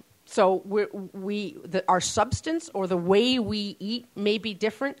 So our substance or the way we eat may be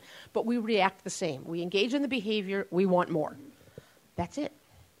different, but we react the same. We engage in the behavior, we want more. That's it.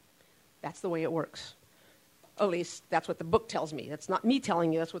 That's the way it works. At least that's what the book tells me. That's not me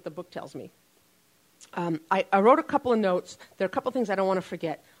telling you, that's what the book tells me. I wrote a couple of notes. There are a couple of things I don't want to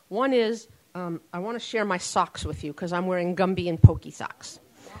forget. One is, I want to share my socks with you because I'm wearing Gumby and Pokey socks.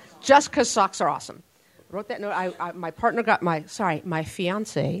 Just because socks are awesome. I wrote that note. My partner got my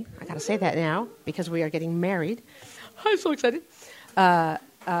fiancé. I got to say that now because we are getting married. I'm so excited.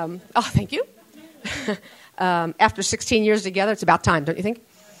 Thank you. After 16 years together, it's about time, don't you think?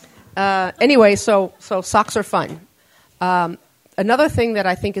 Anyway, so socks are fun. Another thing that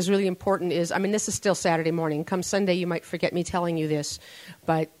I think is really important is, this is still Saturday morning. Come Sunday, you might forget me telling you this,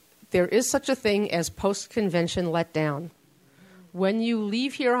 but there is such a thing as post-convention letdown. When you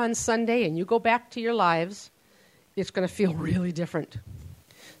leave here on Sunday and you go back to your lives, it's going to feel really different.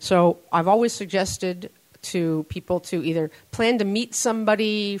 So I've always suggested to people to either plan to meet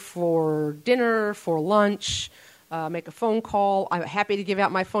somebody for dinner, for lunch, make a phone call. I'm happy to give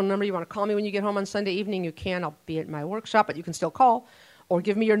out my phone number. You want to call me when you get home on Sunday evening, you can. I'll be at my workshop, but you can still call. Or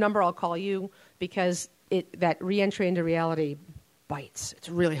give me your number, I'll call you, because that reentry into reality bites. It's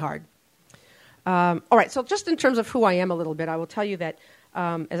really hard. All right, so just in terms of who I am a little bit, I will tell you that,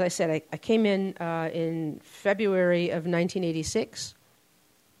 as I said, I came in February of 1986.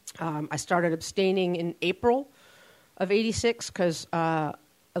 I started abstaining in April of 86, because at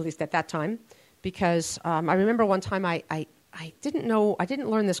least at that time, because I remember one time I didn't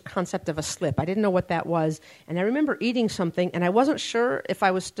learn this concept of a slip. I didn't know what that was, and I remember eating something, and I wasn't sure if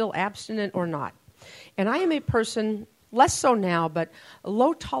I was still abstinent or not. And I am a person, less so now, but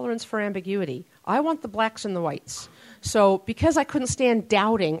low tolerance for ambiguity. I want the blacks and the whites. So because I couldn't stand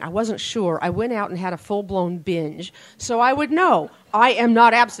doubting, I wasn't sure, I went out and had a full-blown binge, so I would know I am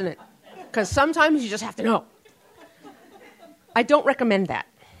not abstinent, because sometimes you just have to know. I don't recommend that,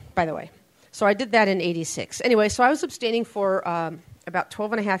 by the way. So I did that in 86. Anyway, so I was abstaining for about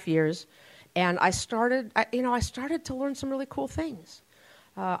 12 and a half years, and I started to learn some really cool things.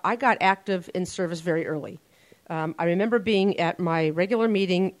 I got active in service very early. I remember being at my regular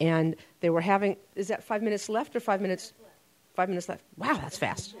meeting, and they were having, is that 5 minutes left or 5 minutes? 5 minutes left. Wow, that's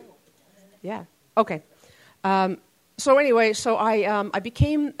fast. Yeah. Okay. So anyway, I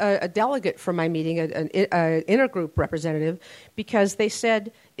became a delegate for my meeting, an intergroup representative, because they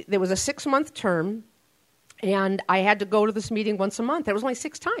said there was a 6-month term, and I had to go to this meeting once a month. It was only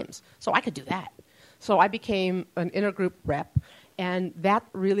 6 times, so I could do that. So I became an intergroup rep, and that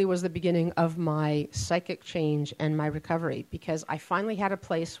really was the beginning of my psychic change and my recovery, because I finally had a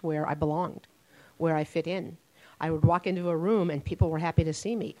place where I belonged, where I fit in. I would walk into a room, and people were happy to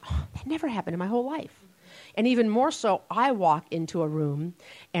see me. Oh, that never happened in my whole life. And even more so, I walk into a room,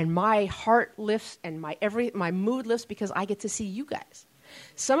 and my heart lifts, and my mood lifts, because I get to see you guys.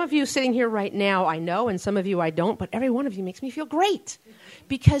 Some of you sitting here right now, I know, and some of you I don't, but every one of you makes me feel great,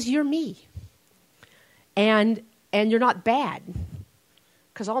 because you're me. And you're not bad,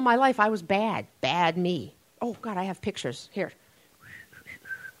 because all my life I was bad me. Oh, God, I have pictures. Here.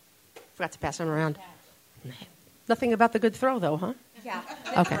 Forgot to pass them around. Nothing about the good throw, though, huh? Yeah.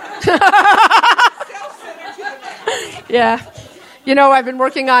 Okay. Yeah. You know, I've been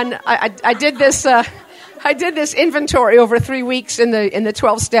working on, I did this inventory over 3 weeks in the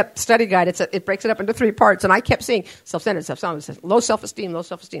 12-step study guide. It breaks it up into 3 parts, and I kept seeing self-centered, self-centered, low self-esteem,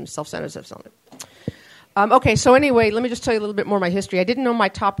 self-centered, self-centered. Okay, so anyway, let me just tell you a little bit more of my history. I didn't know my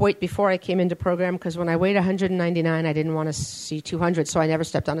top weight before I came into program, because when I weighed 199, I didn't want to see 200, so I never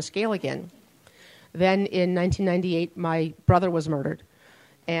stepped on a scale again. Then in 1998, my brother was murdered,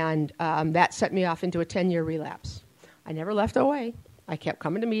 and that set me off into a 10-year relapse. I never left OA. I kept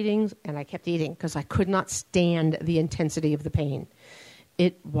coming to meetings, and I kept eating, because I could not stand the intensity of the pain.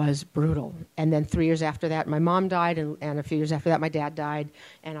 It was brutal. And then 3 years after that, my mom died, and a few years after that, my dad died,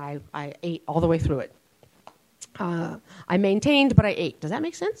 and I ate all the way through it. I maintained, but I ate. Does that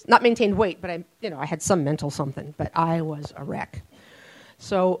make sense? Not maintained weight, but I had some mental something, but I was a wreck.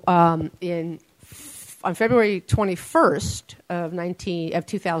 So on February 21st of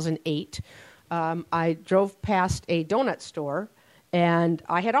 2008, I drove past a donut store, and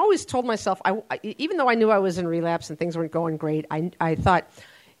I had always told myself, even though I knew I was in relapse and things weren't going great, I thought,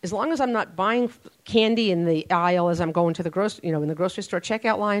 as long as I'm not buying candy in the aisle as I'm going to the in the grocery store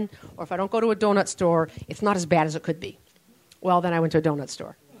checkout line, or if I don't go to a donut store, it's not as bad as it could be. Well, then I went to a donut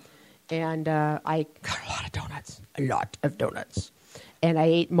store, and I got a lot of donuts. And I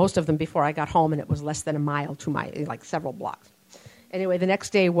ate most of them before I got home, and it was less than a mile to like several blocks. Anyway, the next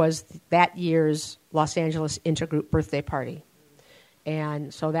day was that year's Los Angeles intergroup birthday party.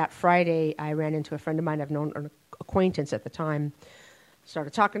 And so that Friday, I ran into a friend of mine I've known, an acquaintance at the time,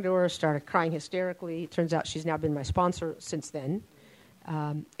 started talking to her, started crying hysterically. It turns out she's now been my sponsor since then.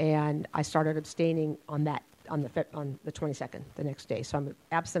 And I started abstaining on the 22nd, the next day. So I'm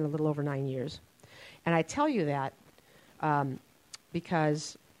abstinent a little over 9 years. And I tell you that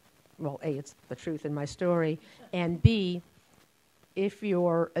because, well, A, it's the truth in my story, and B, if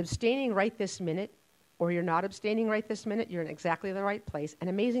you're abstaining right this minute, or you're not abstaining right this minute, you're in exactly the right place, and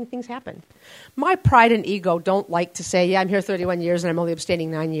amazing things happen. My pride and ego don't like to say, yeah, I'm here 31 years and I'm only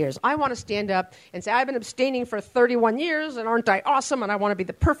abstaining 9 years. I want to stand up and say, I've been abstaining for 31 years, and aren't I awesome, and I want to be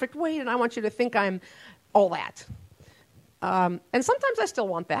the perfect weight, and I want you to think I'm all that. And sometimes I still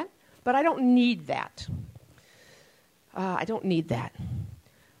want that, but I don't need that. I don't need that.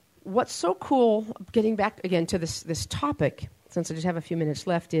 What's so cool, getting back again to this topic, since I just have a few minutes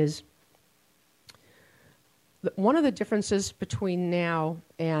left, is one of the differences between now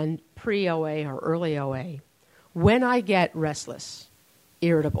and pre-OA or early OA, when I get restless,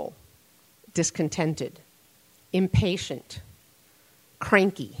 irritable, discontented, impatient,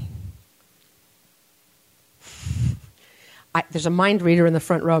 cranky, there's a mind reader in the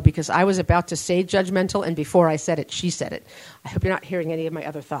front row, because I was about to say judgmental, and before I said it, she said it. I hope you're not hearing any of my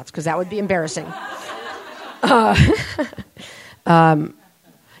other thoughts, because that would be embarrassing.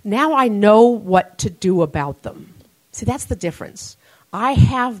 Now I know what to do about them. See, that's the difference. I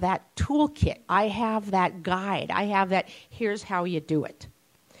have that toolkit. I have that guide. I have that, here's how you do it.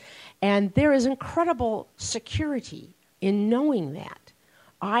 And there is incredible security in knowing that.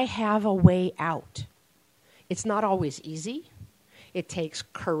 I have a way out. It's not always easy. It takes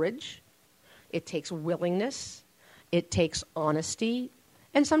courage. It takes willingness. It takes honesty.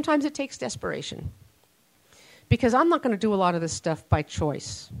 And sometimes it takes desperation. Because I'm not going to do a lot of this stuff by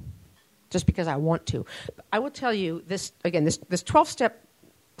choice, just because I want to. I will tell you this 12-step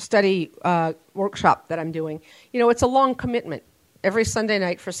study workshop that I'm doing, it's a long commitment. Every Sunday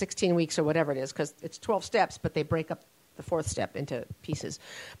night for 16 weeks or whatever it is, because it's 12 steps, but they break up the 4th step into pieces.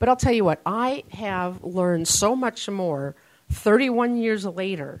 But I'll tell you what, I have learned so much more 31 years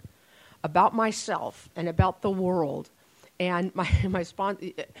later about myself and about the world. And my sponsor,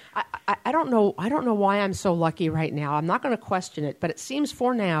 I don't know why I'm so lucky right now. I'm not going to question it, but it seems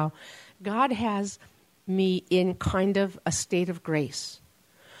for now, God has me in kind of a state of grace.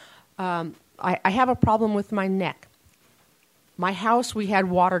 I have a problem with my neck. My house, we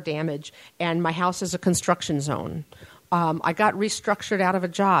had water damage, and my house is a construction zone. I got restructured out of a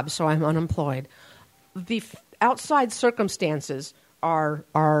job, so I'm unemployed. The outside circumstances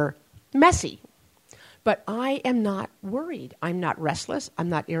are messy. But I am not worried. I'm not restless. I'm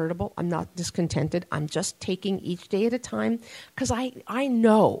not irritable. I'm not discontented. I'm just taking each day at a time because I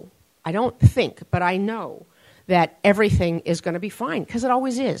know, I don't think, but I know that everything is going to be fine because it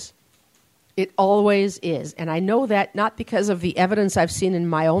always is. It always is. And I know that not because of the evidence I've seen in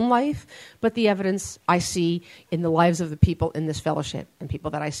my own life, but the evidence I see in the lives of the people in this fellowship and people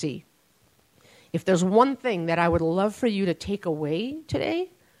that I see. If there's one thing that I would love for you to take away today,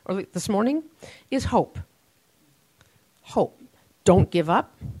 or this morning, is hope. Hope. Don't give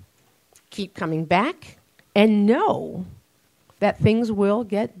up. Keep coming back. And know that things will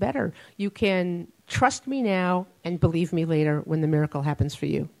get better. You can trust me now and believe me later when the miracle happens for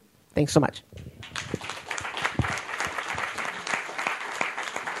you. Thanks so much.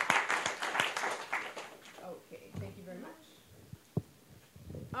 Okay, thank you very much.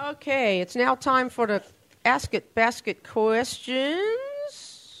 Okay, it's now time for the Ask It Basket questions.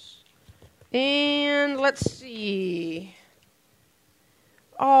 And let's see.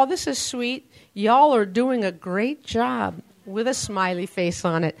 Oh, this is sweet. Y'all are doing a great job with a smiley face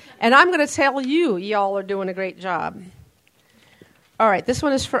on it. And I'm going to tell you, y'all are doing a great job. All right, this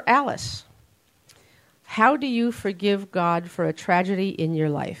one is for Alice. How do you forgive God for a tragedy in your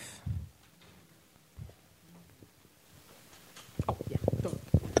life? Oh, yeah.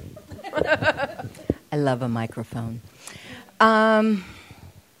 I love a microphone.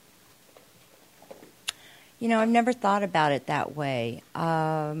 I've never thought about it that way.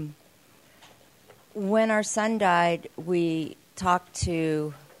 When our son died, we talked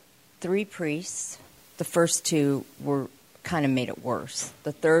to 3 priests. The first 2 were kind of made it worse.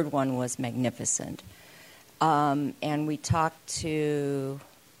 The third one was magnificent. And we talked to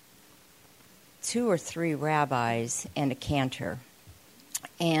 2 or 3 rabbis and a cantor.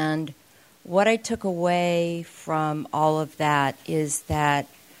 And what I took away from all of that is that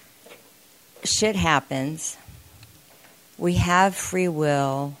shit happens. We have free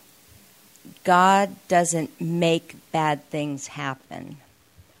will. God doesn't make bad things happen.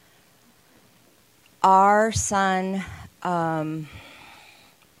 Our son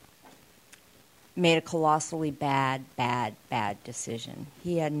made a colossally bad decision.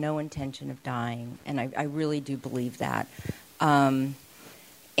 He had no intention of dying, and I really do believe that.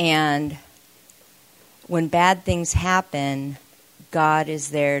 And when bad things happen, God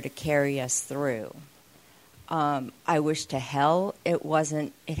is there to carry us through. I wish to hell it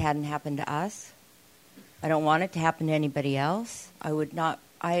hadn't happened to us. I don't want it to happen to anybody else. I would not.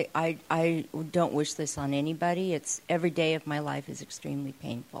 I don't wish this on anybody. Every day of my life is extremely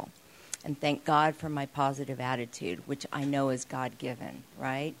painful. And thank God for my positive attitude, which I know is God-given,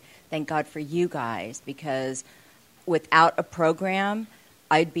 right? Thank God for you guys, because without a program,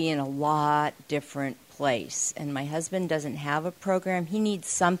 I'd be in a lot different place. And my husband doesn't have a program. He needs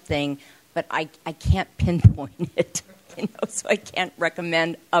something, but I can't pinpoint it, so I can't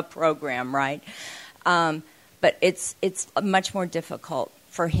recommend a program, right? But it's much more difficult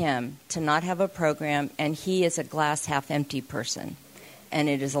for him to not have a program, and he is a glass half empty person, and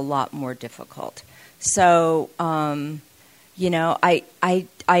it is a lot more difficult. So, I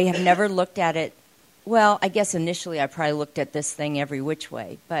have never looked at it. Well, I guess initially I probably looked at this thing every which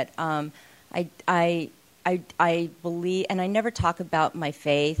way, but I believe, and I never talk about my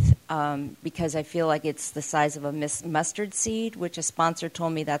faith because I feel like it's the size of a mustard seed, which a sponsor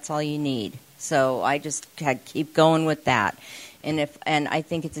told me that's all you need. So I just had to keep going with that. And I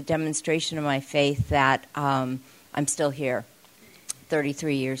think it's a demonstration of my faith that I'm still here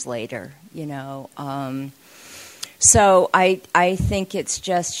 33 years later, So I think it's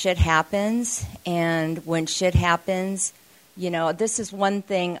just shit happens, and when shit happens, this is one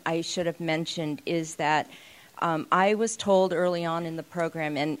thing I should have mentioned is that I was told early on in the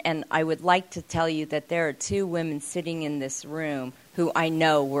program, and I would like to tell you that there are 2 women sitting in this room who I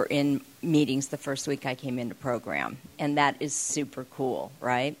know were in meetings the first week I came into program, and that is super cool,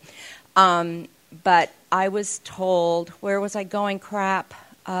 right? But I was told, where was I going? Crap.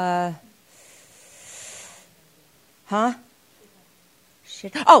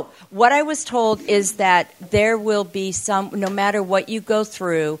 Shit. Oh, what I was told is that there will be no matter what you go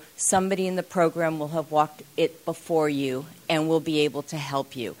through, somebody in the program will have walked it before you and will be able to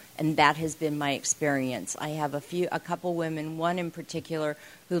help you. And that has been my experience. I have a couple women, one in particular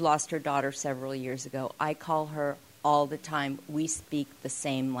who lost her daughter several years ago. I call her all the time. We speak the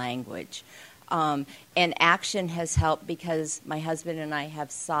same language. And action has helped because my husband and I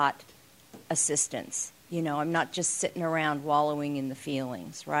have sought assistance. You know, I'm not just sitting around wallowing in the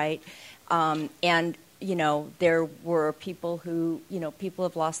feelings, right? And, you know, there were people who, you know, people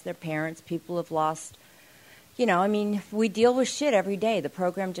have lost their parents, people have lost, you know, I mean, we deal with shit every day. The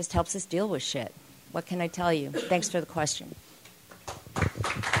program just helps us deal with shit. What can I tell you? Thanks for the question.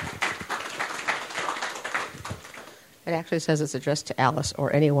 It actually says it's addressed to Alice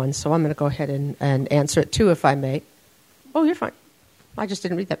or anyone, so I'm going to go ahead and answer it too, if I may. Oh, you're fine. I just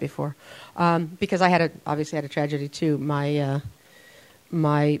didn't read that before because I obviously had a tragedy too. My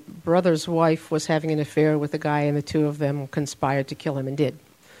brother's wife was having an affair with a guy, and the two of them conspired to kill him and did.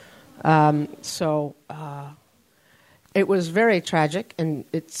 So it was very tragic, and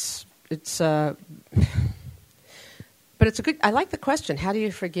it's but it's a good. I like the question. How do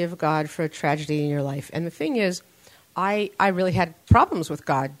you forgive God for a tragedy in your life? And the thing is, I really had problems with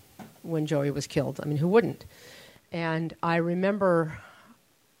God when Joey was killed. I mean, who wouldn't? And I remember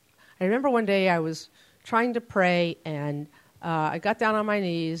one day I was trying to pray, and I got down on my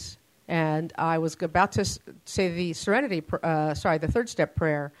knees, and I was about to say the the third step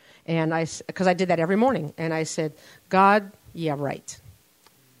prayer, and because I did that every morning, and I said, God, yeah, right.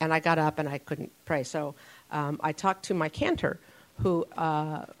 And I got up, and I couldn't pray. So I talked to my cantor, who,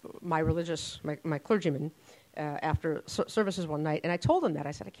 my clergyman, after services one night, and I told him that.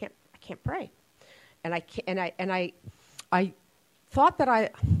 I said, I can't pray. And I thought that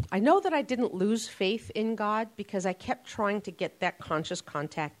I know that I didn't lose faith in God because I kept trying to get that conscious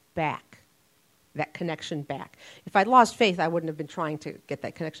contact back, that connection back. If I'd lost faith, I wouldn't have been trying to get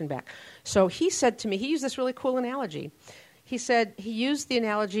that connection back. So he said to me, he used this really cool analogy. He used the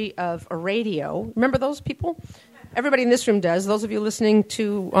analogy of a radio. Remember those people? Everybody in this room does. Those of you listening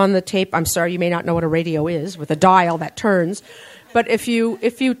on the tape, I'm sorry, you may not know what a radio is, with a dial that turns. But if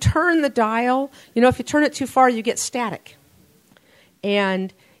you turn the dial, you know, if you turn it too far, you get static.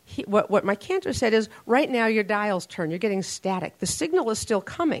 And what my cantor said is, right now your dial's turned. You're getting static. The signal is still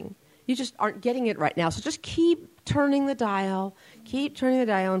coming. You just aren't getting it right now. So just keep turning the dial,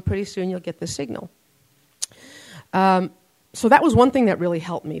 and pretty soon you'll get the signal. So that was one thing that really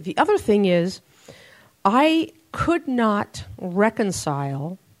helped me. The other thing is, I could not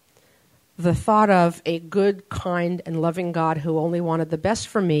reconcile the thought of a good, kind, and loving God who only wanted the best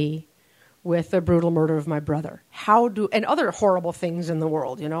for me with the brutal murder of my brother. And other horrible things in the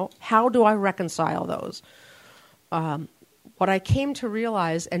world, you know. How do I reconcile those? What I came to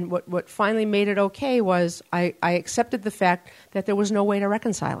realize, and what finally made it okay, was I accepted the fact that there was no way to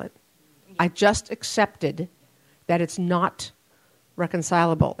reconcile it. I just accepted that it's not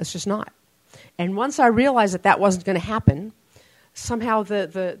reconcilable. It's just not. And once I realized that wasn't going to happen, somehow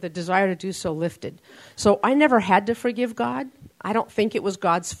the desire to do so lifted. So I never had to forgive God. I don't think it was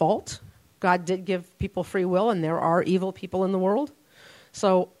God's fault. God did give people free will, and there are evil people in the world.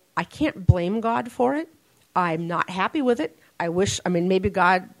 So I can't blame God for it. I'm not happy with it. Maybe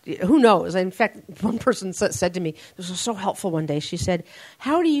God, who knows? In fact, one person said to me, this was so helpful one day, she said,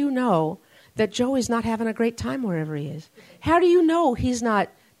 how do you know that Joey's not having a great time wherever he is? How do you know he's not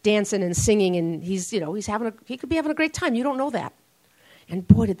dancing and singing and he could be having a great time? You don't know that. And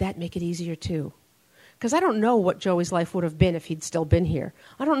boy, did that make it easier too. Because I don't know what Joey's life would have been if he'd still been here.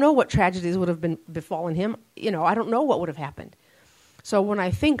 I don't know what tragedies would have befallen him. You know, I don't know what would have happened. So when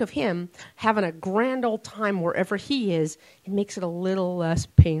I think of him having a grand old time wherever he is, it makes it a little less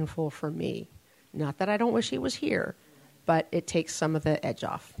painful for me. Not that I don't wish he was here, but it takes some of the edge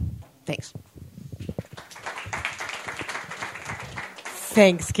off. Thanks.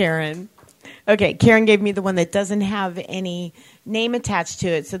 Thanks, Karen. Okay, Karen gave me the one that doesn't have any name attached to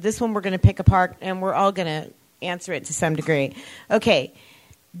it. So this one we're going to pick apart, and we're all going to answer it to some degree. Okay,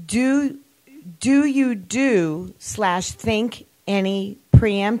 do you think any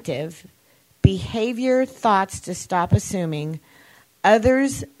preemptive behavior, thoughts to stop assuming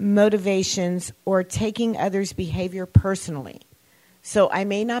others' motivations or taking others' behavior personally? So I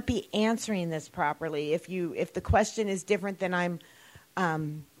may not be answering this properly. If the question is different than I'm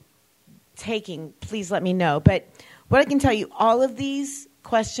taking, please let me know. But what I can tell you, all of these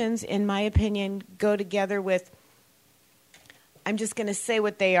questions, in my opinion, go together with, I'm just going to say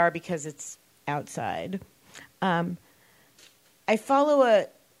what they are because it's outside. I follow a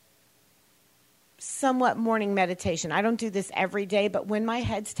somewhat morning meditation. I don't do this every day, but when my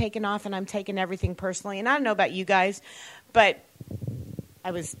head's taken off and I'm taking everything personally, and I don't know about you guys, but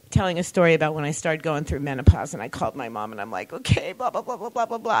I was telling a story about when I started going through menopause, and I called my mom, and I'm like, okay, blah, blah, blah, blah, blah,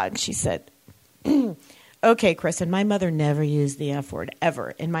 blah, blah. And she said, okay, Chris, and my mother never used the F word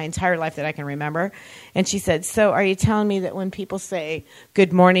ever in my entire life that I can remember. And she said, so are you telling me that when people say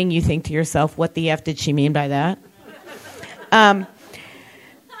good morning, you think to yourself, what the F did she mean by that?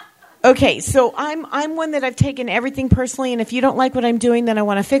 Okay, so I'm one that I've taken everything personally, and if you don't like what I'm doing, then I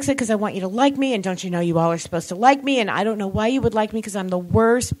want to fix it because I want you to like me, and don't you know you all are supposed to like me, and I don't know why you would like me because I'm the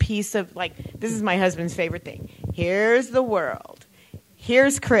worst piece of, like, this is my husband's favorite thing. Here's the world.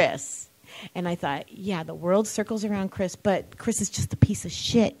 Here's Chris. And I thought, yeah, the world circles around Chris, but Chris is just a piece of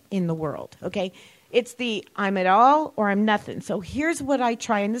shit in the world, okay? It's the I'm it all or I'm nothing. So here's what I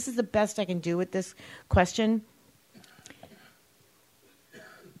try, and this is the best I can do with this question.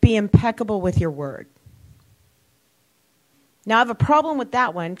 Be impeccable with your word. Now, I have a problem with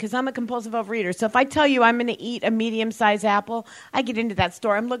that one because I'm a compulsive overeater. So if I tell you I'm going to eat a medium-sized apple, I get into that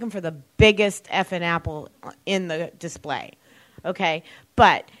store. I'm looking for the biggest effing apple in the display, okay?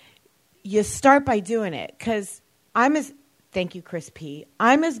 But you start by doing it because thank you, Chris P.,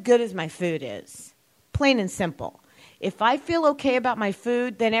 I'm as good as my food is, plain and simple. If I feel okay about my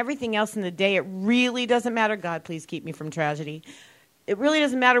food, then everything else in the day, it really doesn't matter. God, please keep me from tragedy. It really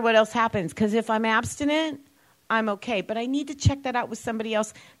doesn't matter what else happens because if I'm abstinent, I'm okay. But I need to check that out with somebody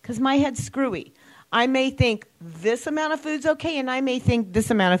else because my head's screwy. I may think this amount of food's okay, and I may think this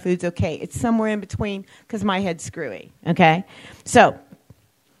amount of food's okay. It's somewhere in between because my head's screwy, okay? So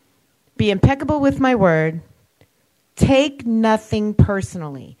be impeccable with my word. Take nothing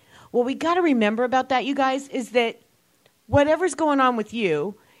personally. What we got to remember about that, you guys, is that whatever's going on with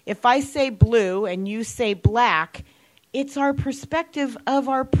you, if I say blue and you say black, it's our perspective of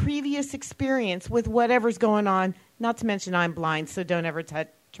our previous experience with whatever's going on. Not to mention I'm blind, so don't ever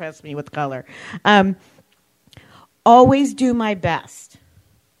trust me with color. Always do my best.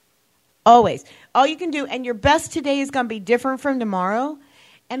 Always. All you can do, and your best today is going to be different from tomorrow,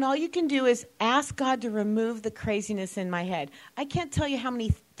 and all you can do is ask God to remove the craziness in my head. I can't tell you how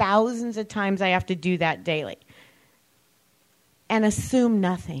many thousands of times I have to do that daily. And assume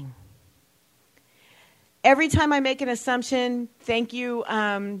nothing. Every time I make an assumption, thank you,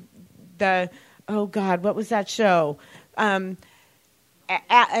 oh God, what was that show?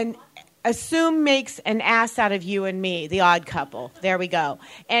 Assume makes an ass out of you and me, The Odd Couple. There we go.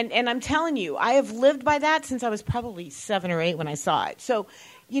 And I'm telling you, I have lived by that since I was probably 7 or 8 when I saw it. So,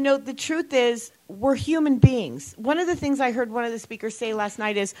 you know, the truth is, we're human beings. One of the things I heard one of the speakers say last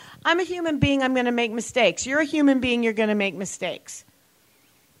night is, I'm a human being, I'm going to make mistakes. You're a human being, you're going to make mistakes.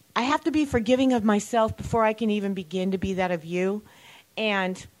 I have to be forgiving of myself before I can even begin to be that of you.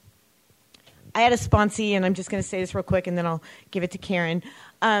 And I had a sponsee, and I'm just going to say this real quick, and then I'll give it to Karen.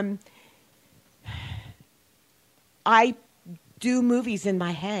 I do movies in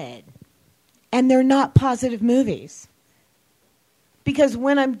my head, and they're not positive movies. Because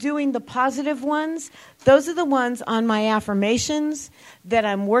when I'm doing the positive ones, those are the ones on my affirmations that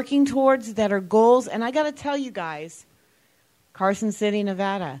I'm working towards, that are goals. And I got to tell you guys, Carson City,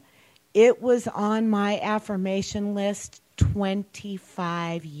 Nevada, it was on my affirmation list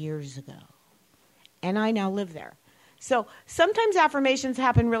 25 years ago. And I now live there. So sometimes affirmations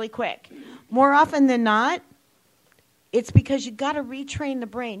happen really quick. More often than not, it's because you got to retrain the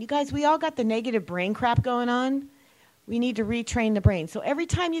brain. You guys, we all got the negative brain crap going on. We need to retrain the brain. So every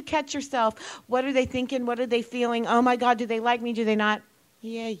time you catch yourself, what are they thinking? What are they feeling? Oh, my God, do they like me? Do they not?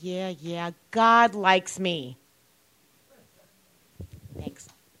 Yeah. God likes me. Thanks.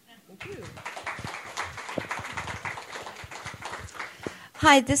 Thank you.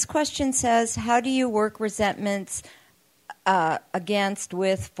 Hi, this question says, how do you work resentments against,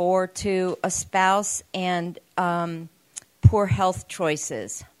 with, for, to a spouse and poor health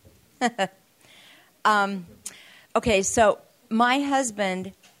choices? Okay, so my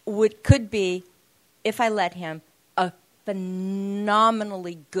husband could be, if I let him, a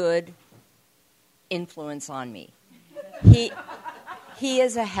phenomenally good influence on me. He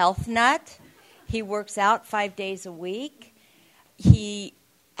is a health nut. He works out 5 days a week. He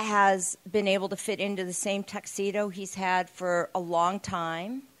has been able to fit into the same tuxedo he's had for a long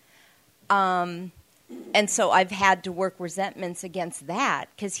time. And so I've had to work resentments against that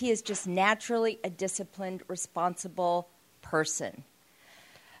because he is just naturally a disciplined, responsible person.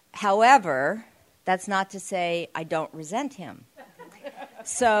 However, that's not to say I don't resent him.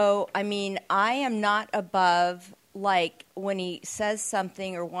 So, I mean, I am not above, like, when he says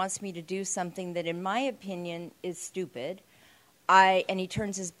something or wants me to do something that, in my opinion, is stupid. and he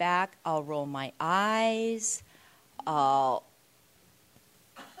turns his back, I'll roll my eyes, or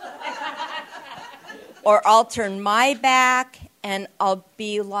I'll turn my back and I'll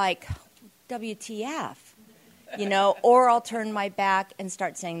be like, WTF, or I'll turn my back and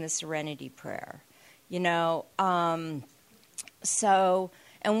start saying the Serenity Prayer,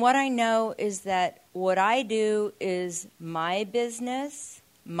 and what I know is that what I do is my business.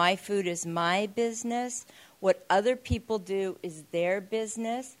 My food is my business. What other people do is their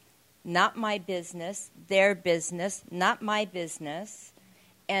business, not my business. Their business, not my business.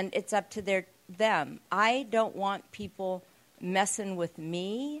 And it's up to them. I don't want people messing with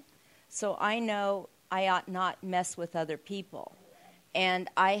me, so I know I ought not mess with other people. And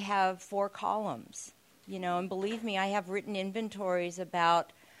I have 4 columns. And believe me, I have written inventories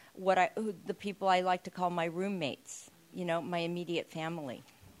about the people I like to call my roommates, my immediate family,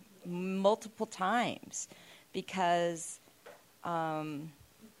 multiple times, because, I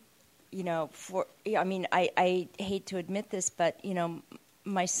hate to admit this, but,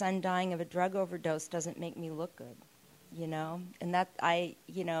 my son dying of a drug overdose doesn't make me look good, and that and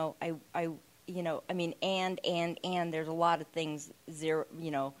there's a lot of things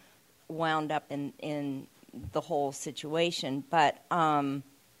wound up in the whole situation, but so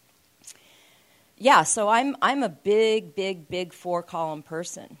I'm a big 4-column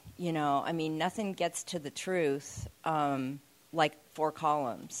person. Nothing gets to the truth like 4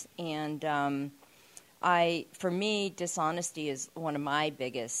 columns, and for me, dishonesty is one of my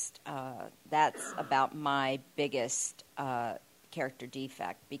biggest. That's about my biggest character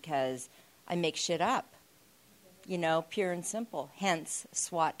defect, because I make shit up. Pure and simple. Hence,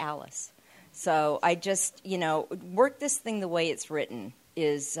 SWAT Alice. So I just, work this thing the way it's written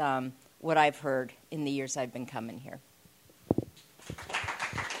is what I've heard in the years I've been coming here.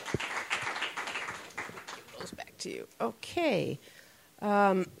 Goes back to you. Okay.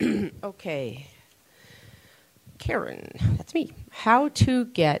 Okay. Karen, that's me. How to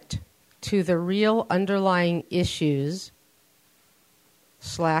get to the real underlying issues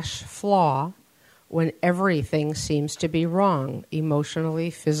 /flaw when everything seems to be wrong, emotionally,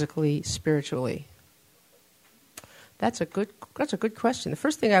 physically, spiritually? That's a good question. The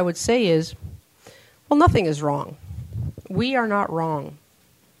first thing I would say is, well, nothing is wrong. We are not wrong.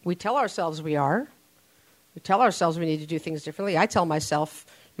 We tell ourselves we are. We tell ourselves we need to do things differently. I tell myself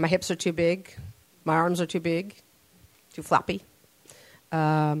my hips are too big, my arms are too big, too floppy.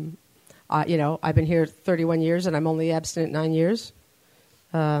 I've been here 31 years and I'm only abstinent 9 years.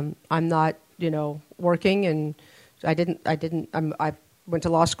 I'm not, working, and I went to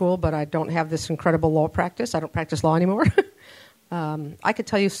law school, but I don't have this incredible law practice. I don't practice law anymore. I could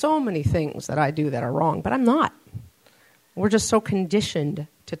tell you so many things that I do that are wrong, but I'm not. We're just so conditioned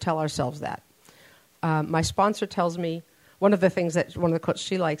to tell ourselves that. My sponsor tells me, one of the quotes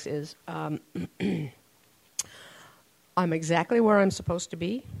she likes is, I'm exactly where I'm supposed to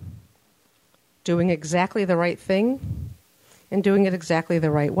be, doing exactly the right thing, and doing it exactly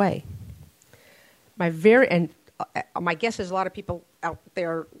the right way. My guess is a lot of people out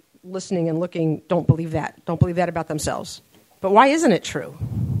there listening and looking don't believe that. Don't believe that about themselves. But why isn't it true?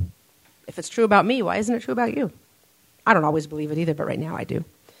 If it's true about me, why isn't it true about you? I don't always believe it either, but right now I do.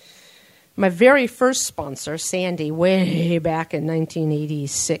 My very first sponsor, Sandy, way back in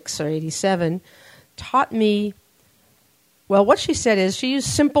 1986 or 87, taught me, well, what she said is she used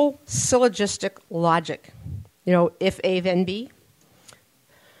simple syllogistic logic. If A, then B,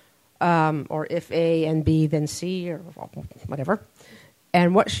 or if A and B, then C, or whatever.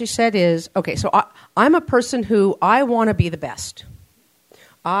 And what she said is, okay, so I'm a person who I want to be the best.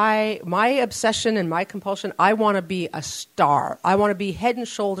 My obsession and my compulsion, I want to be a star. I want to be head and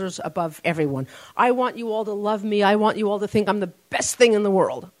shoulders above everyone. I want you all to love me. I want you all to think I'm the best thing in the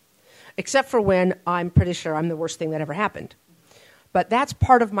world, except for when I'm pretty sure I'm the worst thing that ever happened. But that's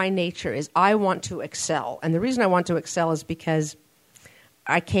part of my nature, is I want to excel. And the reason I want to excel is because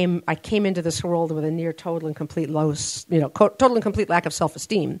I came into this world with a near total and complete total and complete lack of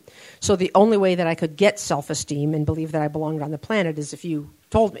self-esteem. So the only way that I could get self-esteem and believe that I belonged on the planet is if you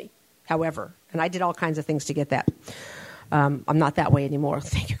told me, however. And I did all kinds of things to get that. I'm not that way anymore,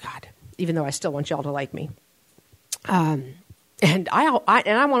 thank you, God, even though I still want y'all to like me. And I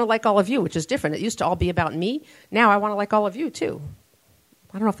want to like all of you, which is different. It used to all be about me. Now I want to like all of you, too.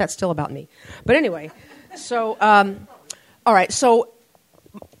 I don't know if that's still about me. But anyway, so, all right, so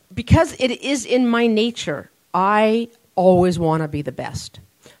because it is in my nature, I always want to be the best.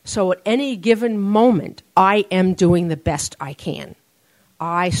 So at any given moment, I am doing the best I can.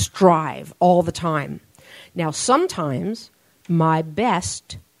 I strive all the time. Now, sometimes my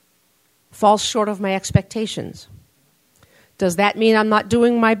best falls short of my expectations. Does that mean I'm not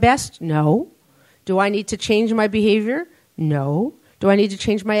doing my best? No. Do I need to change my behavior? No. Do I need to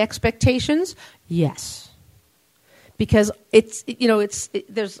change my expectations? Yes. Because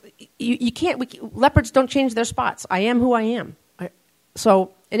leopards don't change their spots. I am who I am.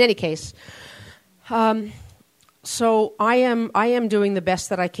 So in any case, so I am doing the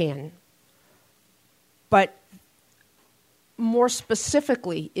best that I can. But more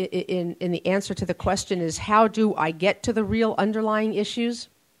specifically, in the answer to the question is, how do I get to the real underlying issues?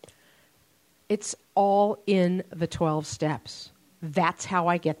 It's all in the 12 steps. That's how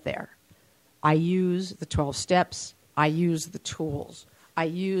I get there. I use the 12 steps. I use the tools. I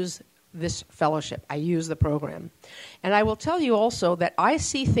use this fellowship. I use the program. And I will tell you also that I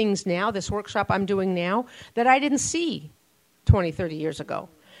see things now, this workshop I'm doing now, that I didn't see 20, 30 years ago.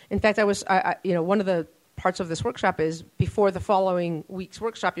 In fact, one of the parts of this workshop is before the following week's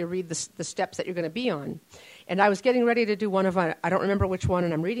workshop, you read the steps that you're going to be on. And I was getting ready to do one of, I don't remember which one,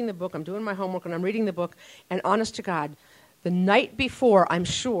 and I'm reading the book, I'm doing my homework, and I'm reading the book, and honest to God, the night before, I'm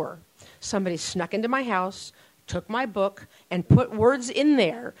sure, somebody snuck into my house, took my book, and put words in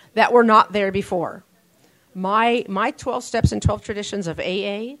there that were not there before. My 12 steps and 12 traditions of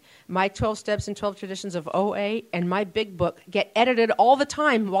AA, my 12 steps and 12 traditions of OA, and my big book get edited all the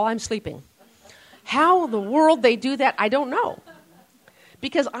time while I'm sleeping. How in the world they do that, I don't know.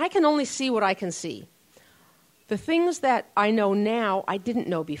 Because I can only see what I can see. The things that I know now, I didn't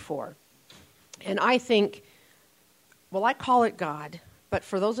know before. And I think, well, I call it God, but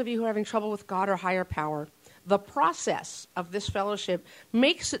for those of you who are having trouble with God or higher power, the process of this fellowship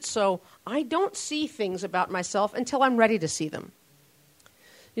makes it so I don't see things about myself until I'm ready to see them.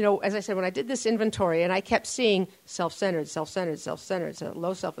 You know, as I said, when I did this inventory and I kept seeing self-centered, self-centered, self-centered, so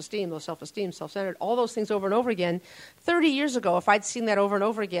low self-esteem, self-centered, all those things over and over again, 30 years ago, if I'd seen that over and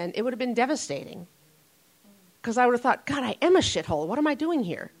over again, it would have been devastating. Because I would have thought, God, I am a shithole. What am I doing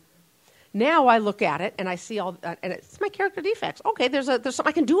here? Now I look at it and I see and it's my character defects. Okay, there's something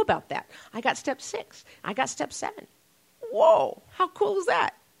I can do about that. I got step 6. I got step 7. Whoa, how cool is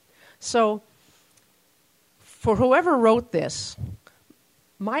that? So for whoever wrote this,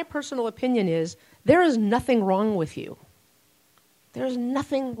 my personal opinion is there is nothing wrong with you. There is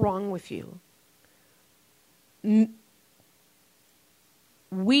nothing wrong with you.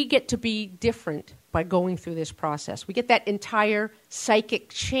 We get to be different by going through this process. We get that entire psychic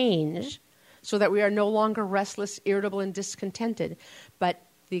change so that we are no longer restless, irritable, and discontented. But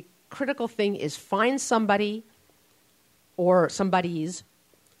the critical thing is find somebody or somebodies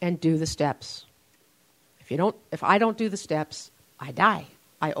and do the steps. If I don't do the steps, I die.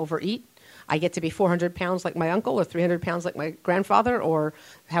 I overeat. I get to be 400 pounds like my uncle or 300 pounds like my grandfather or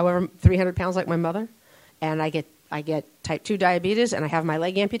however 300 pounds like my mother. And I get type 2 diabetes and I have my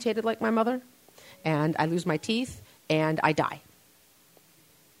leg amputated like my mother. And I lose my teeth and I die.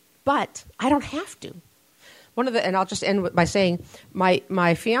 But I don't have to. And I'll just end by saying,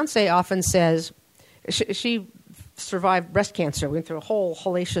 my fiance often says, she survived breast cancer. We went through a whole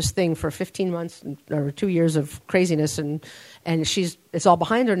hellacious thing for 15 months or 2 years of craziness, and it's all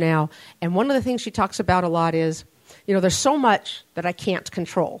behind her now. And one of the things she talks about a lot is, there's so much that I can't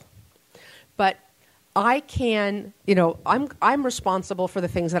control, but I can. I'm responsible for the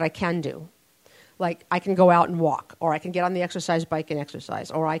things that I can do. Like I can go out and walk, or I can get on the exercise bike and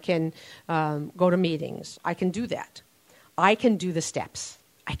exercise, or I can go to meetings. I can do that. I can do the steps.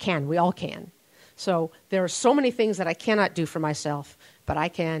 I can. We all can. So there are so many things that I cannot do for myself, but I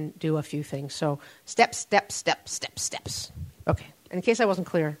can do a few things. So steps, steps, steps, steps, steps. Okay. And in case I wasn't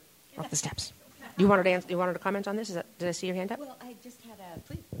clear off the steps, you wanted to comment on this? Did I see your hand up? Well, I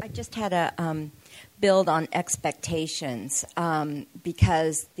just had a build on expectations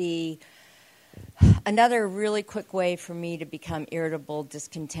because another really quick way for me to become irritable,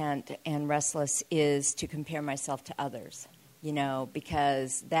 discontent, and restless is to compare myself to others.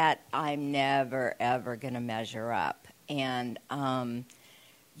 Because that I'm never, ever going to measure up. And,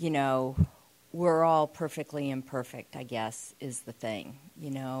 we're all perfectly imperfect, I guess, is the thing,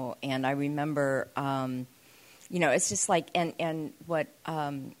 And I remember, it's just like, and what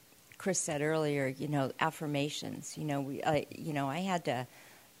Chris said earlier, affirmations. I had to,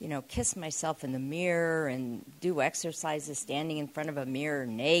 kiss myself in the mirror and do exercises standing in front of a mirror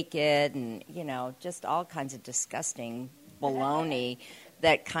naked and, just all kinds of disgusting baloney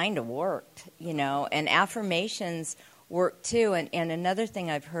that kind of worked, and affirmations work too. And another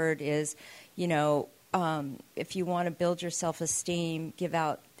thing I've heard is, if you want to build your self-esteem, give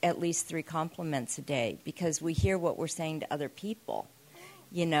out at least 3 compliments a day because we hear what we're saying to other people,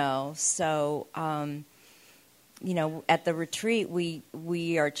 So, at the retreat,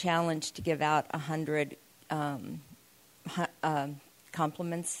 we are challenged to give out 100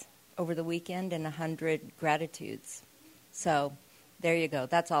 compliments over the weekend and 100 gratitudes. So there you go.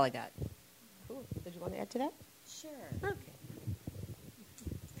 That's all I got. Cool. Did you want to add to that? Sure. Okay.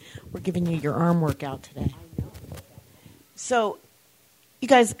 We're giving you your arm workout today. So, you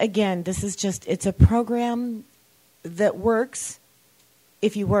guys, again, this is just, it's a program that works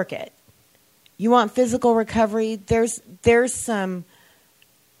if you work it. You want physical recovery, there's some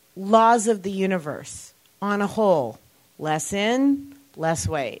laws of the universe on a whole. Less in, less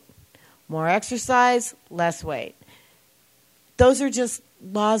weight. More exercise, less weight. Those are just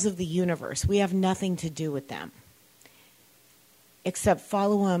laws of the universe. We have nothing to do with them. Except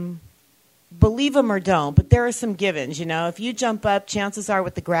follow them, believe them or don't, but there are some givens, you know. If you jump up, chances are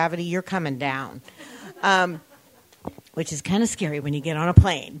with the gravity, you're coming down, which is kind of scary when you get on a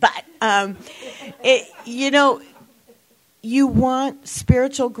plane. But, you want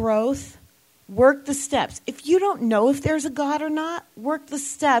spiritual growth, work the steps. If you don't know if there's a God or not, work the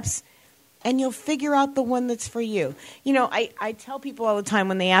steps, and you'll figure out the one that's for you. You know, I tell people all the time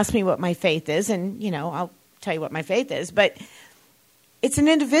when they ask me what my faith is, and, you know, I'll tell you what my faith is, but it's an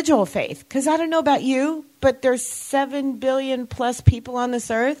individual faith, because I don't know about you, but there's 7 billion plus people on this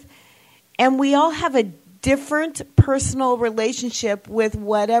earth, and we all have a different personal relationship with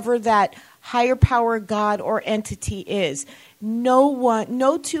whatever that higher power, God, or entity is.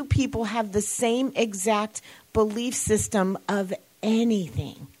 No two people have the same exact belief system of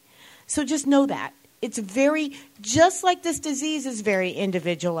anything. So just know that. It's just like this disease is very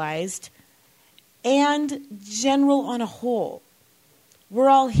individualized and general on a whole. We're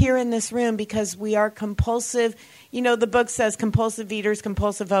all here in this room because we are compulsive. You know, the book says compulsive eaters,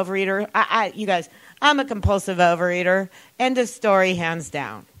 compulsive overeater. You guys, I'm a compulsive overeater. End of story, hands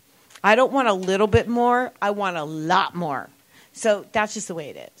down. I don't want a little bit more. I want a lot more. So that's just the way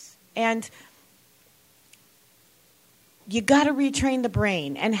it is. And you got to retrain the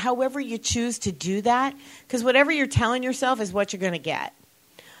brain. And however you choose to do that, because whatever you're telling yourself is what you're going to get.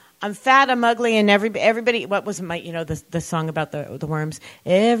 I'm fat, I'm ugly, and everybody, what was my, you know, the song about the worms?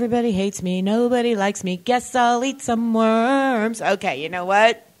 Everybody hates me, nobody likes me, guess I'll eat some worms. Okay, you know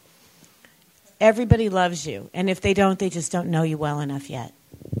what? Everybody loves you, and if they don't, they just don't know you well enough yet.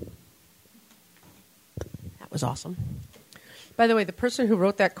 That was awesome. By the way, the person who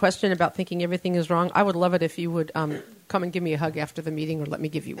wrote that question about thinking everything is wrong, I would love it if you would come and give me a hug after the meeting, or let me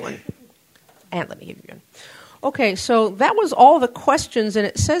give you one. And let me give you one. Okay, so that was all the questions, and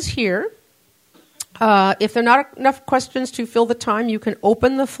it says here, if there are not enough questions to fill the time, you can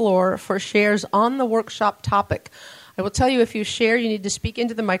open the floor for shares on the workshop topic. I will tell you, if you share, you need to speak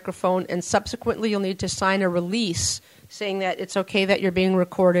into the microphone, and subsequently you'll need to sign a release saying that it's okay that you're being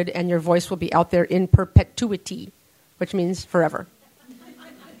recorded and your voice will be out there in perpetuity, which means forever.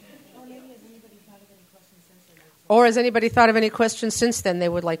 Or has anybody thought of any questions since then they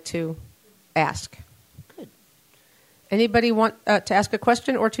would like to ask? Anybody want to ask a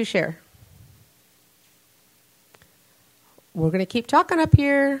question or to share? We're going to keep talking up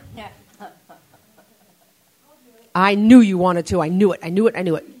here. I knew you wanted to. I knew it.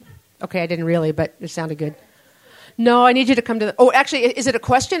 Okay, I didn't really, but it sounded good. No, I need you to come to the... Oh, actually, is it a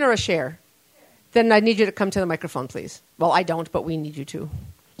question or a share? Then I need you to come to the microphone, please. Well, I don't, but we need you to.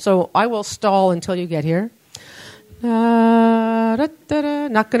 So I will stall until you get here. Not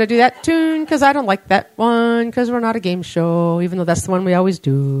going to do that tune because I don't like that one because we're not a game show, even though that's the one we always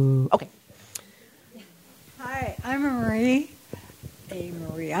do. Okay. Hi, I'm Marie.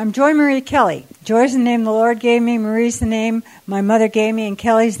 I'm Joy Marie Kelly. Joy's the name the Lord gave me. Marie's the name my mother gave me. And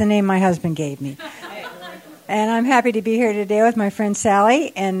Kelly's the name my husband gave me. And I'm happy to be here today with my friend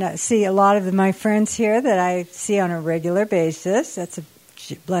Sally and see a lot of my friends here that I see on a regular basis. That's a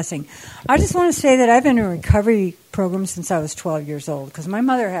blessing. I just want to say that I've been in a recovery program since I was 12 years old because my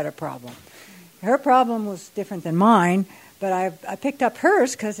mother had a problem. Her problem was different than mine, but I picked up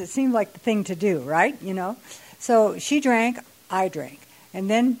hers because it seemed like the thing to do, right? You know? So she drank, I drank. And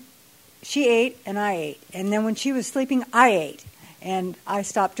then she ate and I ate. And then when she was sleeping, I ate. And I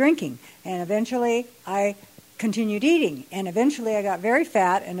stopped drinking. And eventually I continued eating. And eventually I got very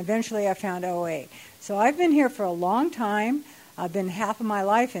fat, and eventually I found OA. So I've been here for a long time. I've been half of my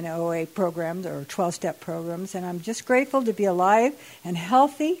life in OA programs or 12-step programs, and I'm just grateful to be alive and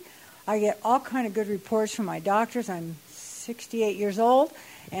healthy. I get all kind of good reports from my doctors. I'm 68 years old,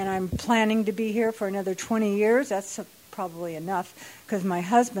 and I'm planning to be here for another 20 years. That's probably enough because my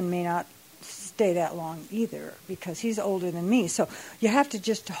husband may not stay that long either because he's older than me. So you have to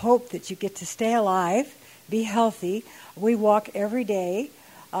just hope that you get to stay alive, be healthy. We walk every day.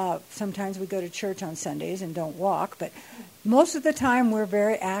 Sometimes we go to church on Sundays and don't walk, but most of the time, we're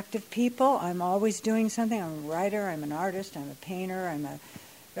very active people. I'm always doing something. I'm a writer. I'm an artist. I'm a painter.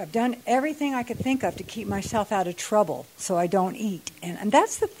 I've done everything I could think of to keep myself out of trouble so I don't eat. And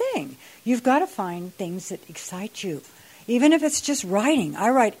that's the thing. You've got to find things that excite you. Even if it's just writing. I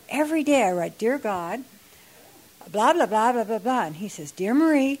write every day. I write, Dear God, blah, blah, blah, blah, blah, blah. And he says, Dear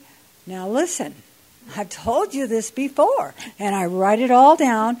Marie, now listen. I've told you this before. And I write it all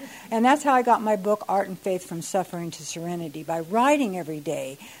down. And that's how I got my book, Art and Faith from Suffering to Serenity, by writing every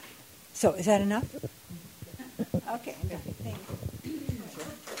day. So is that enough? Okay, I'm done. Thank you.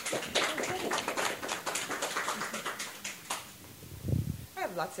 I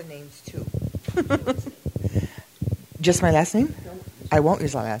have lots of names, too. Just my last name? I won't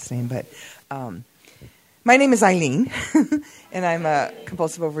use my last name, but my name is Eileen, and I'm a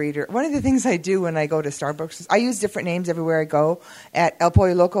compulsive overeater. One of the things I do when I go to Starbucks is I use different names everywhere I go. At El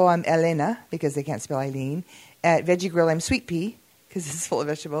Pollo Loco, I'm Elena, because they can't spell Eileen. At Veggie Grill, I'm Sweet Pea, because it's full of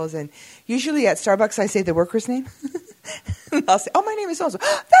vegetables. And usually at Starbucks, I say the worker's name. I'll say, oh, my name is so-and-so.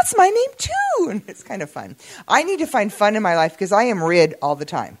 That's my name, too. And it's kind of fun. I need to find fun in my life because I am rid all the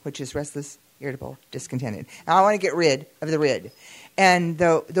time, which is restless, irritable, discontented. And I want to get rid of the rid. And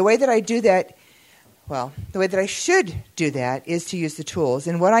the way that I do that, well, the way that I should do that is to use the tools.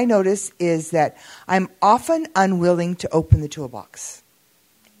 And what I notice is that I'm often unwilling to open the toolbox.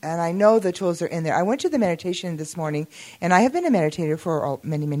 And I know the tools are in there. I went to the meditation this morning, and I have been a meditator for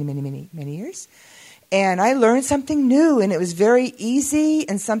many years. And I learned something new, and it was very easy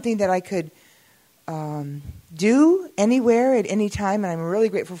and something that I could do anywhere at any time, and I'm really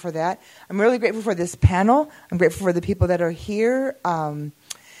grateful for that. I'm really grateful for this panel. I'm grateful for the people that are here.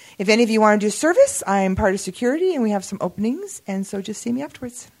 If any of you want to do service, I'm part of security, and we have some openings, and so just see me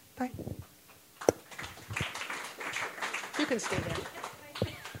afterwards. Bye. You can stay there.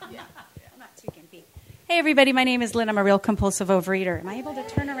 Hey, everybody. My name is Lynn. I'm a real compulsive overeater. Am I able to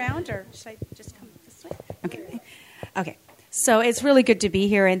turn around, or should I just come this way? Okay. So it's really good to be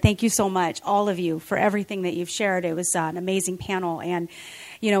here, and thank you so much, all of you, for everything that you've shared. It was an amazing panel, and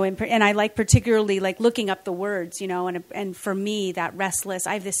and I like particularly looking up the words, and for me, that restless.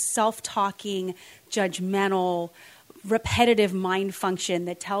 I have this self-talking, judgmental, repetitive mind function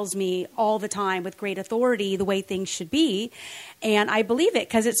that tells me all the time with great authority the way things should be. And I believe it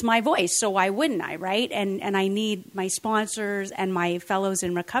because it's my voice. So why wouldn't I, right? And I need my sponsors and my fellows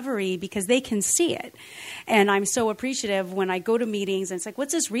in recovery because they can see it. And I'm so appreciative when I go to meetings and it's like,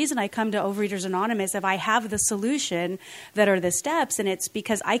 what's this reason I come to Overeaters Anonymous if I have the solution that are the steps? And it's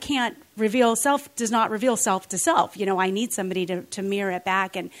because I can't does not reveal self to self. I need somebody to mirror it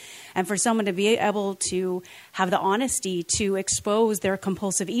back and for someone to be able to have the honesty to expose their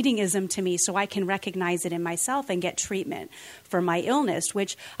compulsive eatingism to me so I can recognize it in myself and get treatment for my illness,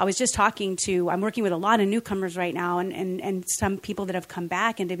 which I was just I'm working with a lot of newcomers right now and some people that have come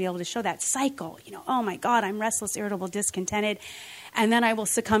back, and to be able to show that cycle, oh my God, I'm restless, irritable, discontented. And then I will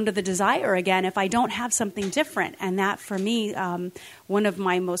succumb to the desire again if I don't have something different. And that, for me, one of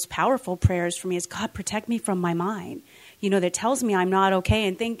my most powerful prayers for me is, God, protect me from my mind, that tells me I'm not okay.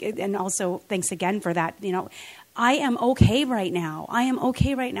 And also, thanks again for that, I am okay right now. I am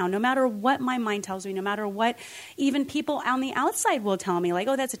okay right now, no matter what my mind tells me, no matter what even people on the outside will tell me, like,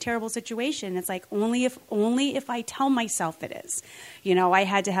 oh, that's a terrible situation. It's like only if I tell myself it is. I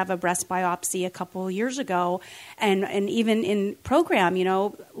had to have a breast biopsy a couple of years ago, and even in program,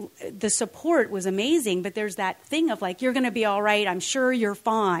 the support was amazing, but there's that thing of like, you're going to be all right. I'm sure you're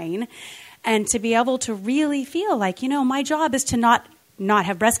fine. And to be able to really feel like, my job is to not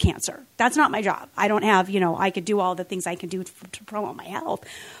have breast cancer. That's not my job. I don't have, I could do all the things I can do to promote my health,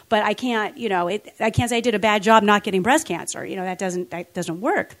 but I can't, I can't say I did a bad job not getting breast cancer. That doesn't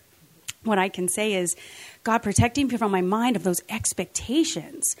work. What I can say is, God, protecting me from my mind of those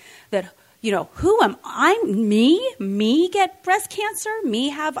expectations that, who am I? Me get breast cancer?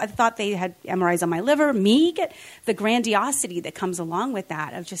 I thought they had MRIs on my liver. Me get the grandiosity that comes along with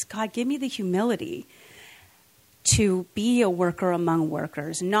that of just, God, give me the humility to be a worker among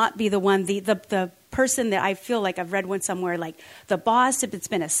workers, not be the one, the person that I feel like I've read one somewhere, like the boss that's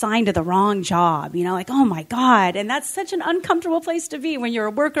been assigned to the wrong job, like, oh my God. And that's such an uncomfortable place to be when you're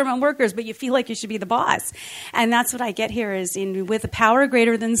a worker among workers, but you feel like you should be the boss. And that's what I get here is with a power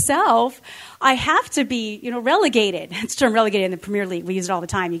greater than self, I have to be, relegated. It's term relegated in the Premier League. We use it all the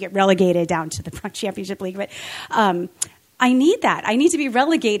time. You get relegated down to the Championship League. But, I need that. I need to be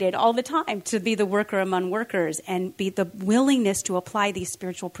relegated all the time to be the worker among workers and be the willingness to apply these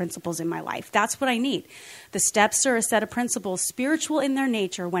spiritual principles in my life. That's what I need. The steps are a set of principles, spiritual in their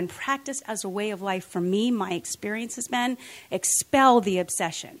nature, when practiced as a way of life. For me, my experience has been expel the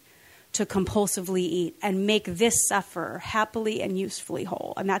obsession. to compulsively eat and make this suffer happily and usefully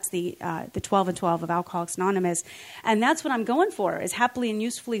whole. And that's the 12 and 12 of Alcoholics Anonymous. And that's what I'm going for, is happily and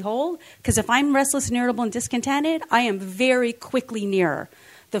usefully whole. Because if I'm restless and irritable and discontented, I am very quickly near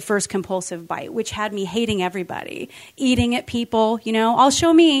the first compulsive bite, which had me hating everybody, eating at people, I'll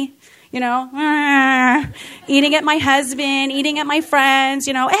show me. Eating at my husband, eating at my friends,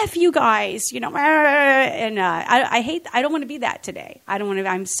 F you guys, and I don't want to be that today.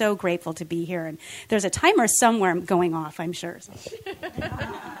 I'm so grateful to be here. And there's a timer somewhere going off, I'm sure.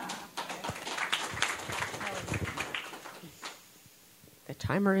 The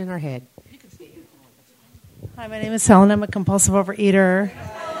timer in our head. Hi, my name is Helen. I'm a compulsive overeater.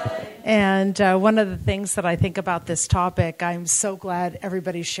 And one of the things that I think about this topic, I'm so glad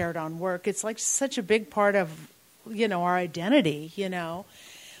everybody shared on work. It's like such a big part of, our identity,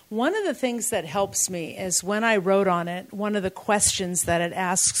 One of the things that helps me is when I wrote on it, one of the questions that it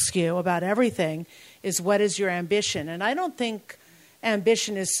asks you about everything is, what is your ambition? And I don't think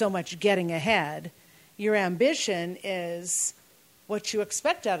ambition is so much getting ahead. Your ambition is what you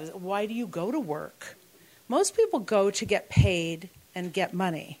expect out of it. Why do you go to work? Most people go to get paid and get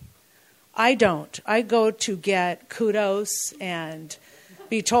money. I don't. I go to get kudos and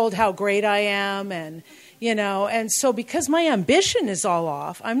be told how great I am and so because my ambition is all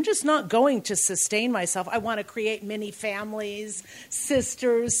off, I'm just not going to sustain myself. I want to create mini families,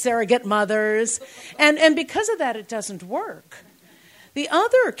 sisters, surrogate mothers, and because of that, it doesn't work. The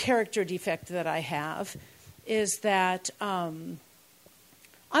other character defect that I have is that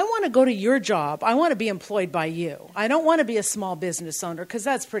I want to go to your job. I want to be employed by you. I don't want to be a small business owner because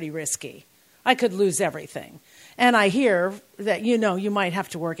that's pretty risky. I could lose everything. And I hear that, you might have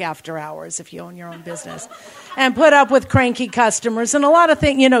to work after hours if you own your own business and put up with cranky customers and a lot of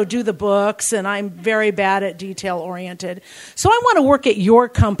things, do the books, and I'm very bad at detail-oriented. So I want to work at your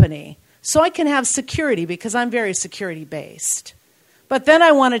company so I can have security because I'm very security-based. But then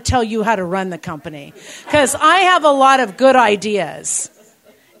I want to tell you how to run the company because I have a lot of good ideas.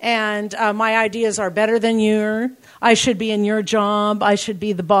 And my ideas are better than yours. I should be in your job. I should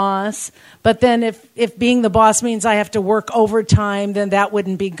be the boss. But then if being the boss means I have to work overtime, then that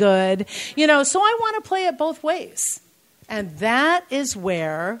wouldn't be good. So I want to play it both ways. And that is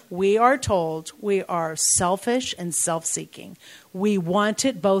where we are told we are selfish and self-seeking. We want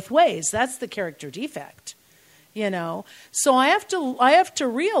it both ways. That's the character defect. So I have to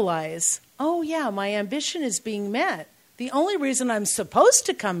realize, oh yeah, my ambition is being met. The only reason I'm supposed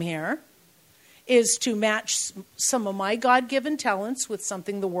to come here is to match some of my God-given talents with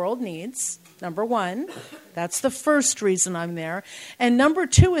something the world needs, number one. That's the first reason I'm there. And number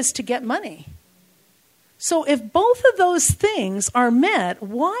two is to get money. So if both of those things are met,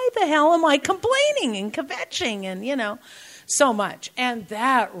 why the hell am I complaining and kvetching and, so much? And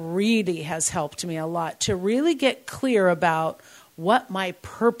that really has helped me a lot to really get clear about what my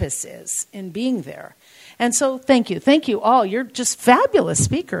purpose is in being there. And so thank you. Thank you all. You're just fabulous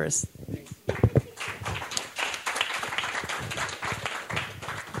speakers.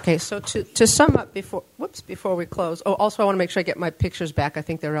 Okay, so to sum up before we close. Oh, also I want to make sure I get my pictures back. I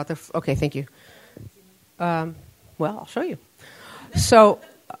think they're out there. Okay, thank you. Well, I'll show you. So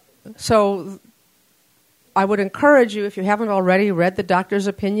I would encourage you, if you haven't already read the doctor's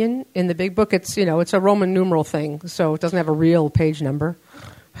opinion in the big book. It's it's a Roman numeral thing, so it doesn't have a real page number.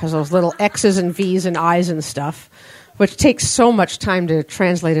 It has those little X's and V's and I's and stuff, which takes so much time to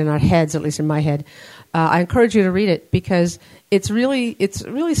translate in our heads, at least in my head. I encourage you to read it because it's really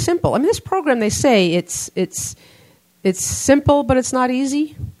simple. I mean, this program, they say it's simple, but it's not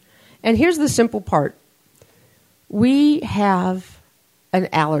easy. And here's the simple part. We have an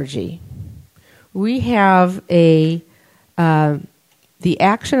allergy. We have the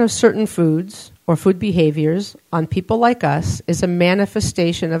action of certain foods or food behaviors on people like us is a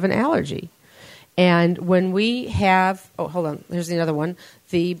manifestation of an allergy. And when we have, hold on, here's another one.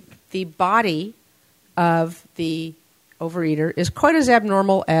 The body of the overeater is quite as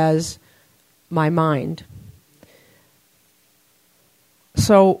abnormal as my mind.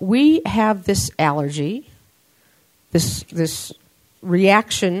 So we have this allergy, this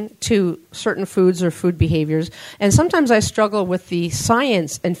reaction to certain foods or food behaviors. And sometimes I struggle with the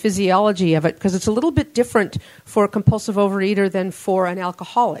science and physiology of it because it's a little bit different for a compulsive overeater than for an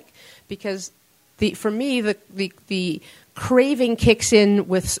alcoholic. Because for me, the craving kicks in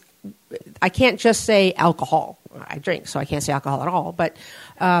with, I can't just say alcohol. I drink, so I can't say alcohol at all. But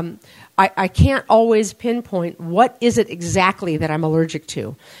I can't always pinpoint what is it exactly that I'm allergic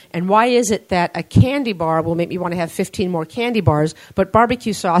to. And why is it that a candy bar will make me want to have 15 more candy bars, but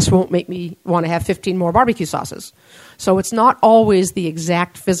barbecue sauce won't make me want to have 15 more barbecue sauces? So it's not always the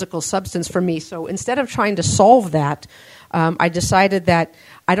exact physical substance for me. So instead of trying to solve that, I decided that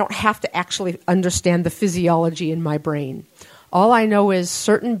I don't have to actually understand the physiology in my brain. All I know is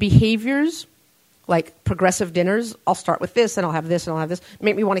certain behaviors, like progressive dinners, I'll start with this, and I'll have this, and I'll have this,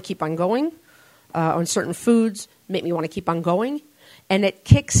 make me want to keep on going. On certain foods, make me want to keep on going. And it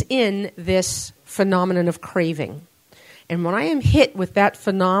kicks in this phenomenon of craving. And when I am hit with that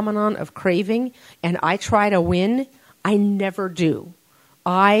phenomenon of craving, and I try to win, I never do.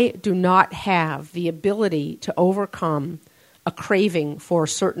 I do not have the ability to overcome a craving for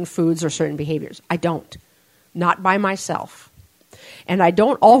certain foods or certain behaviors. I don't. Not by myself. And I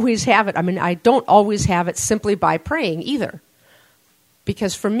don't always have it. I don't always have it simply by praying either.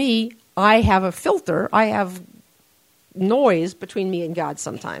 Because for me, I have a filter. I have noise between me and God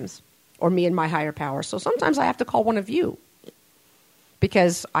sometimes, or me and my higher power. So sometimes I have to call one of you,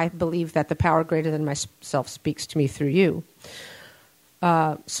 because I believe that the power greater than myself speaks to me through you.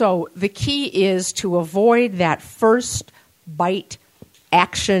 So the key is to avoid that first bite,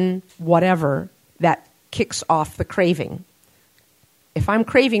 action, whatever, that kicks off the craving. If I'm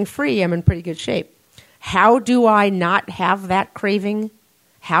craving free, I'm in pretty good shape. How do I not have that craving?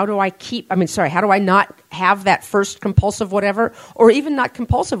 How do I not have that first compulsive whatever, or even not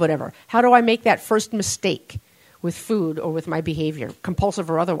compulsive whatever? How do I make that first mistake with food or with my behavior, compulsive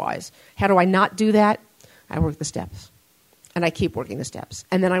or otherwise? How do I not do that? I work the steps. And I keep working the steps.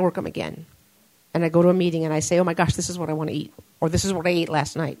 And then I work them again. And I go to a meeting and I say, oh my gosh, this is what I want to eat. Or this is what I ate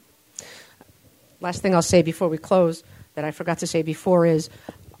last night. Last thing I'll say before we close that I forgot to say before is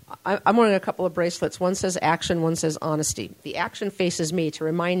I'm wearing a couple of bracelets. One says action, one says honesty. The action faces me to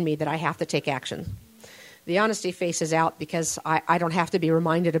remind me that I have to take action. The honesty faces out because I don't have to be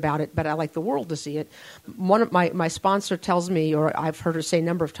reminded about it, but I like the world to see it. One of my sponsor tells me, or I've heard her say a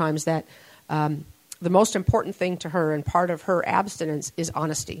number of times, that the most important thing to her and part of her abstinence is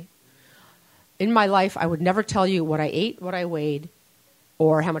honesty. In my life, I would never tell you what I ate, what I weighed,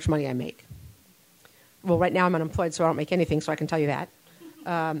 or how much money I make. Well, right now I'm unemployed, so I don't make anything, so I can tell you that.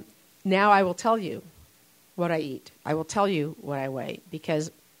 Now I will tell you what I eat. I will tell you what I weigh,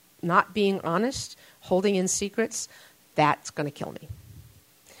 because not being honest, holding in secrets, that's going to kill me.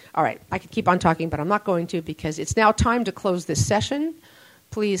 All right, I could keep on talking, but I'm not going to, because it's now time to close this session.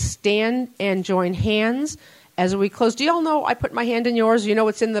 Please stand and join hands as we close. Do you all know I put my hand in yours? You know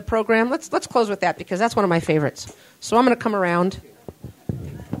it's in the program? Let's close with that, because that's one of my favorites. So I'm going to come around.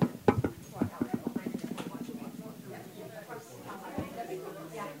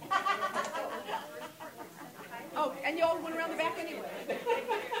 Oh, and you all went around the back anyway.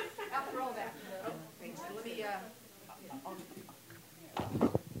 After all that. Okay, so let me...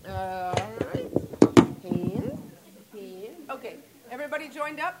 all right. Hand. Okay. Everybody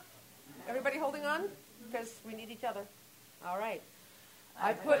joined up? Everybody holding on? Because we need each other. All right.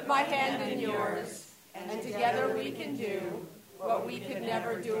 I put my hand in yours, and together we can do what we could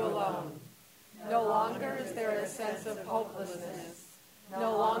never do alone. No longer is there a sense of hopelessness.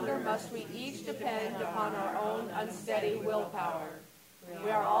 No longer must we each depend upon our own unsteady willpower.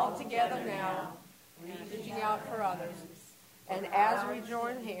 We are all together now, reaching out for others. And as we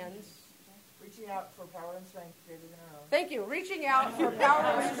join hands, Reaching out for power and strength greater than our own. thank you. Reaching out for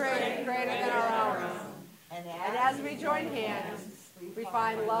power and strength greater than our own. And as we join hands, we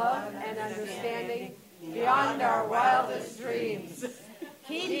find love and understanding beyond our wildest dreams.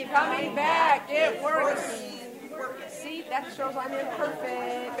 Keep coming back. It works. See, that shows I'm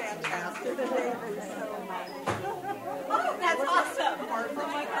imperfect.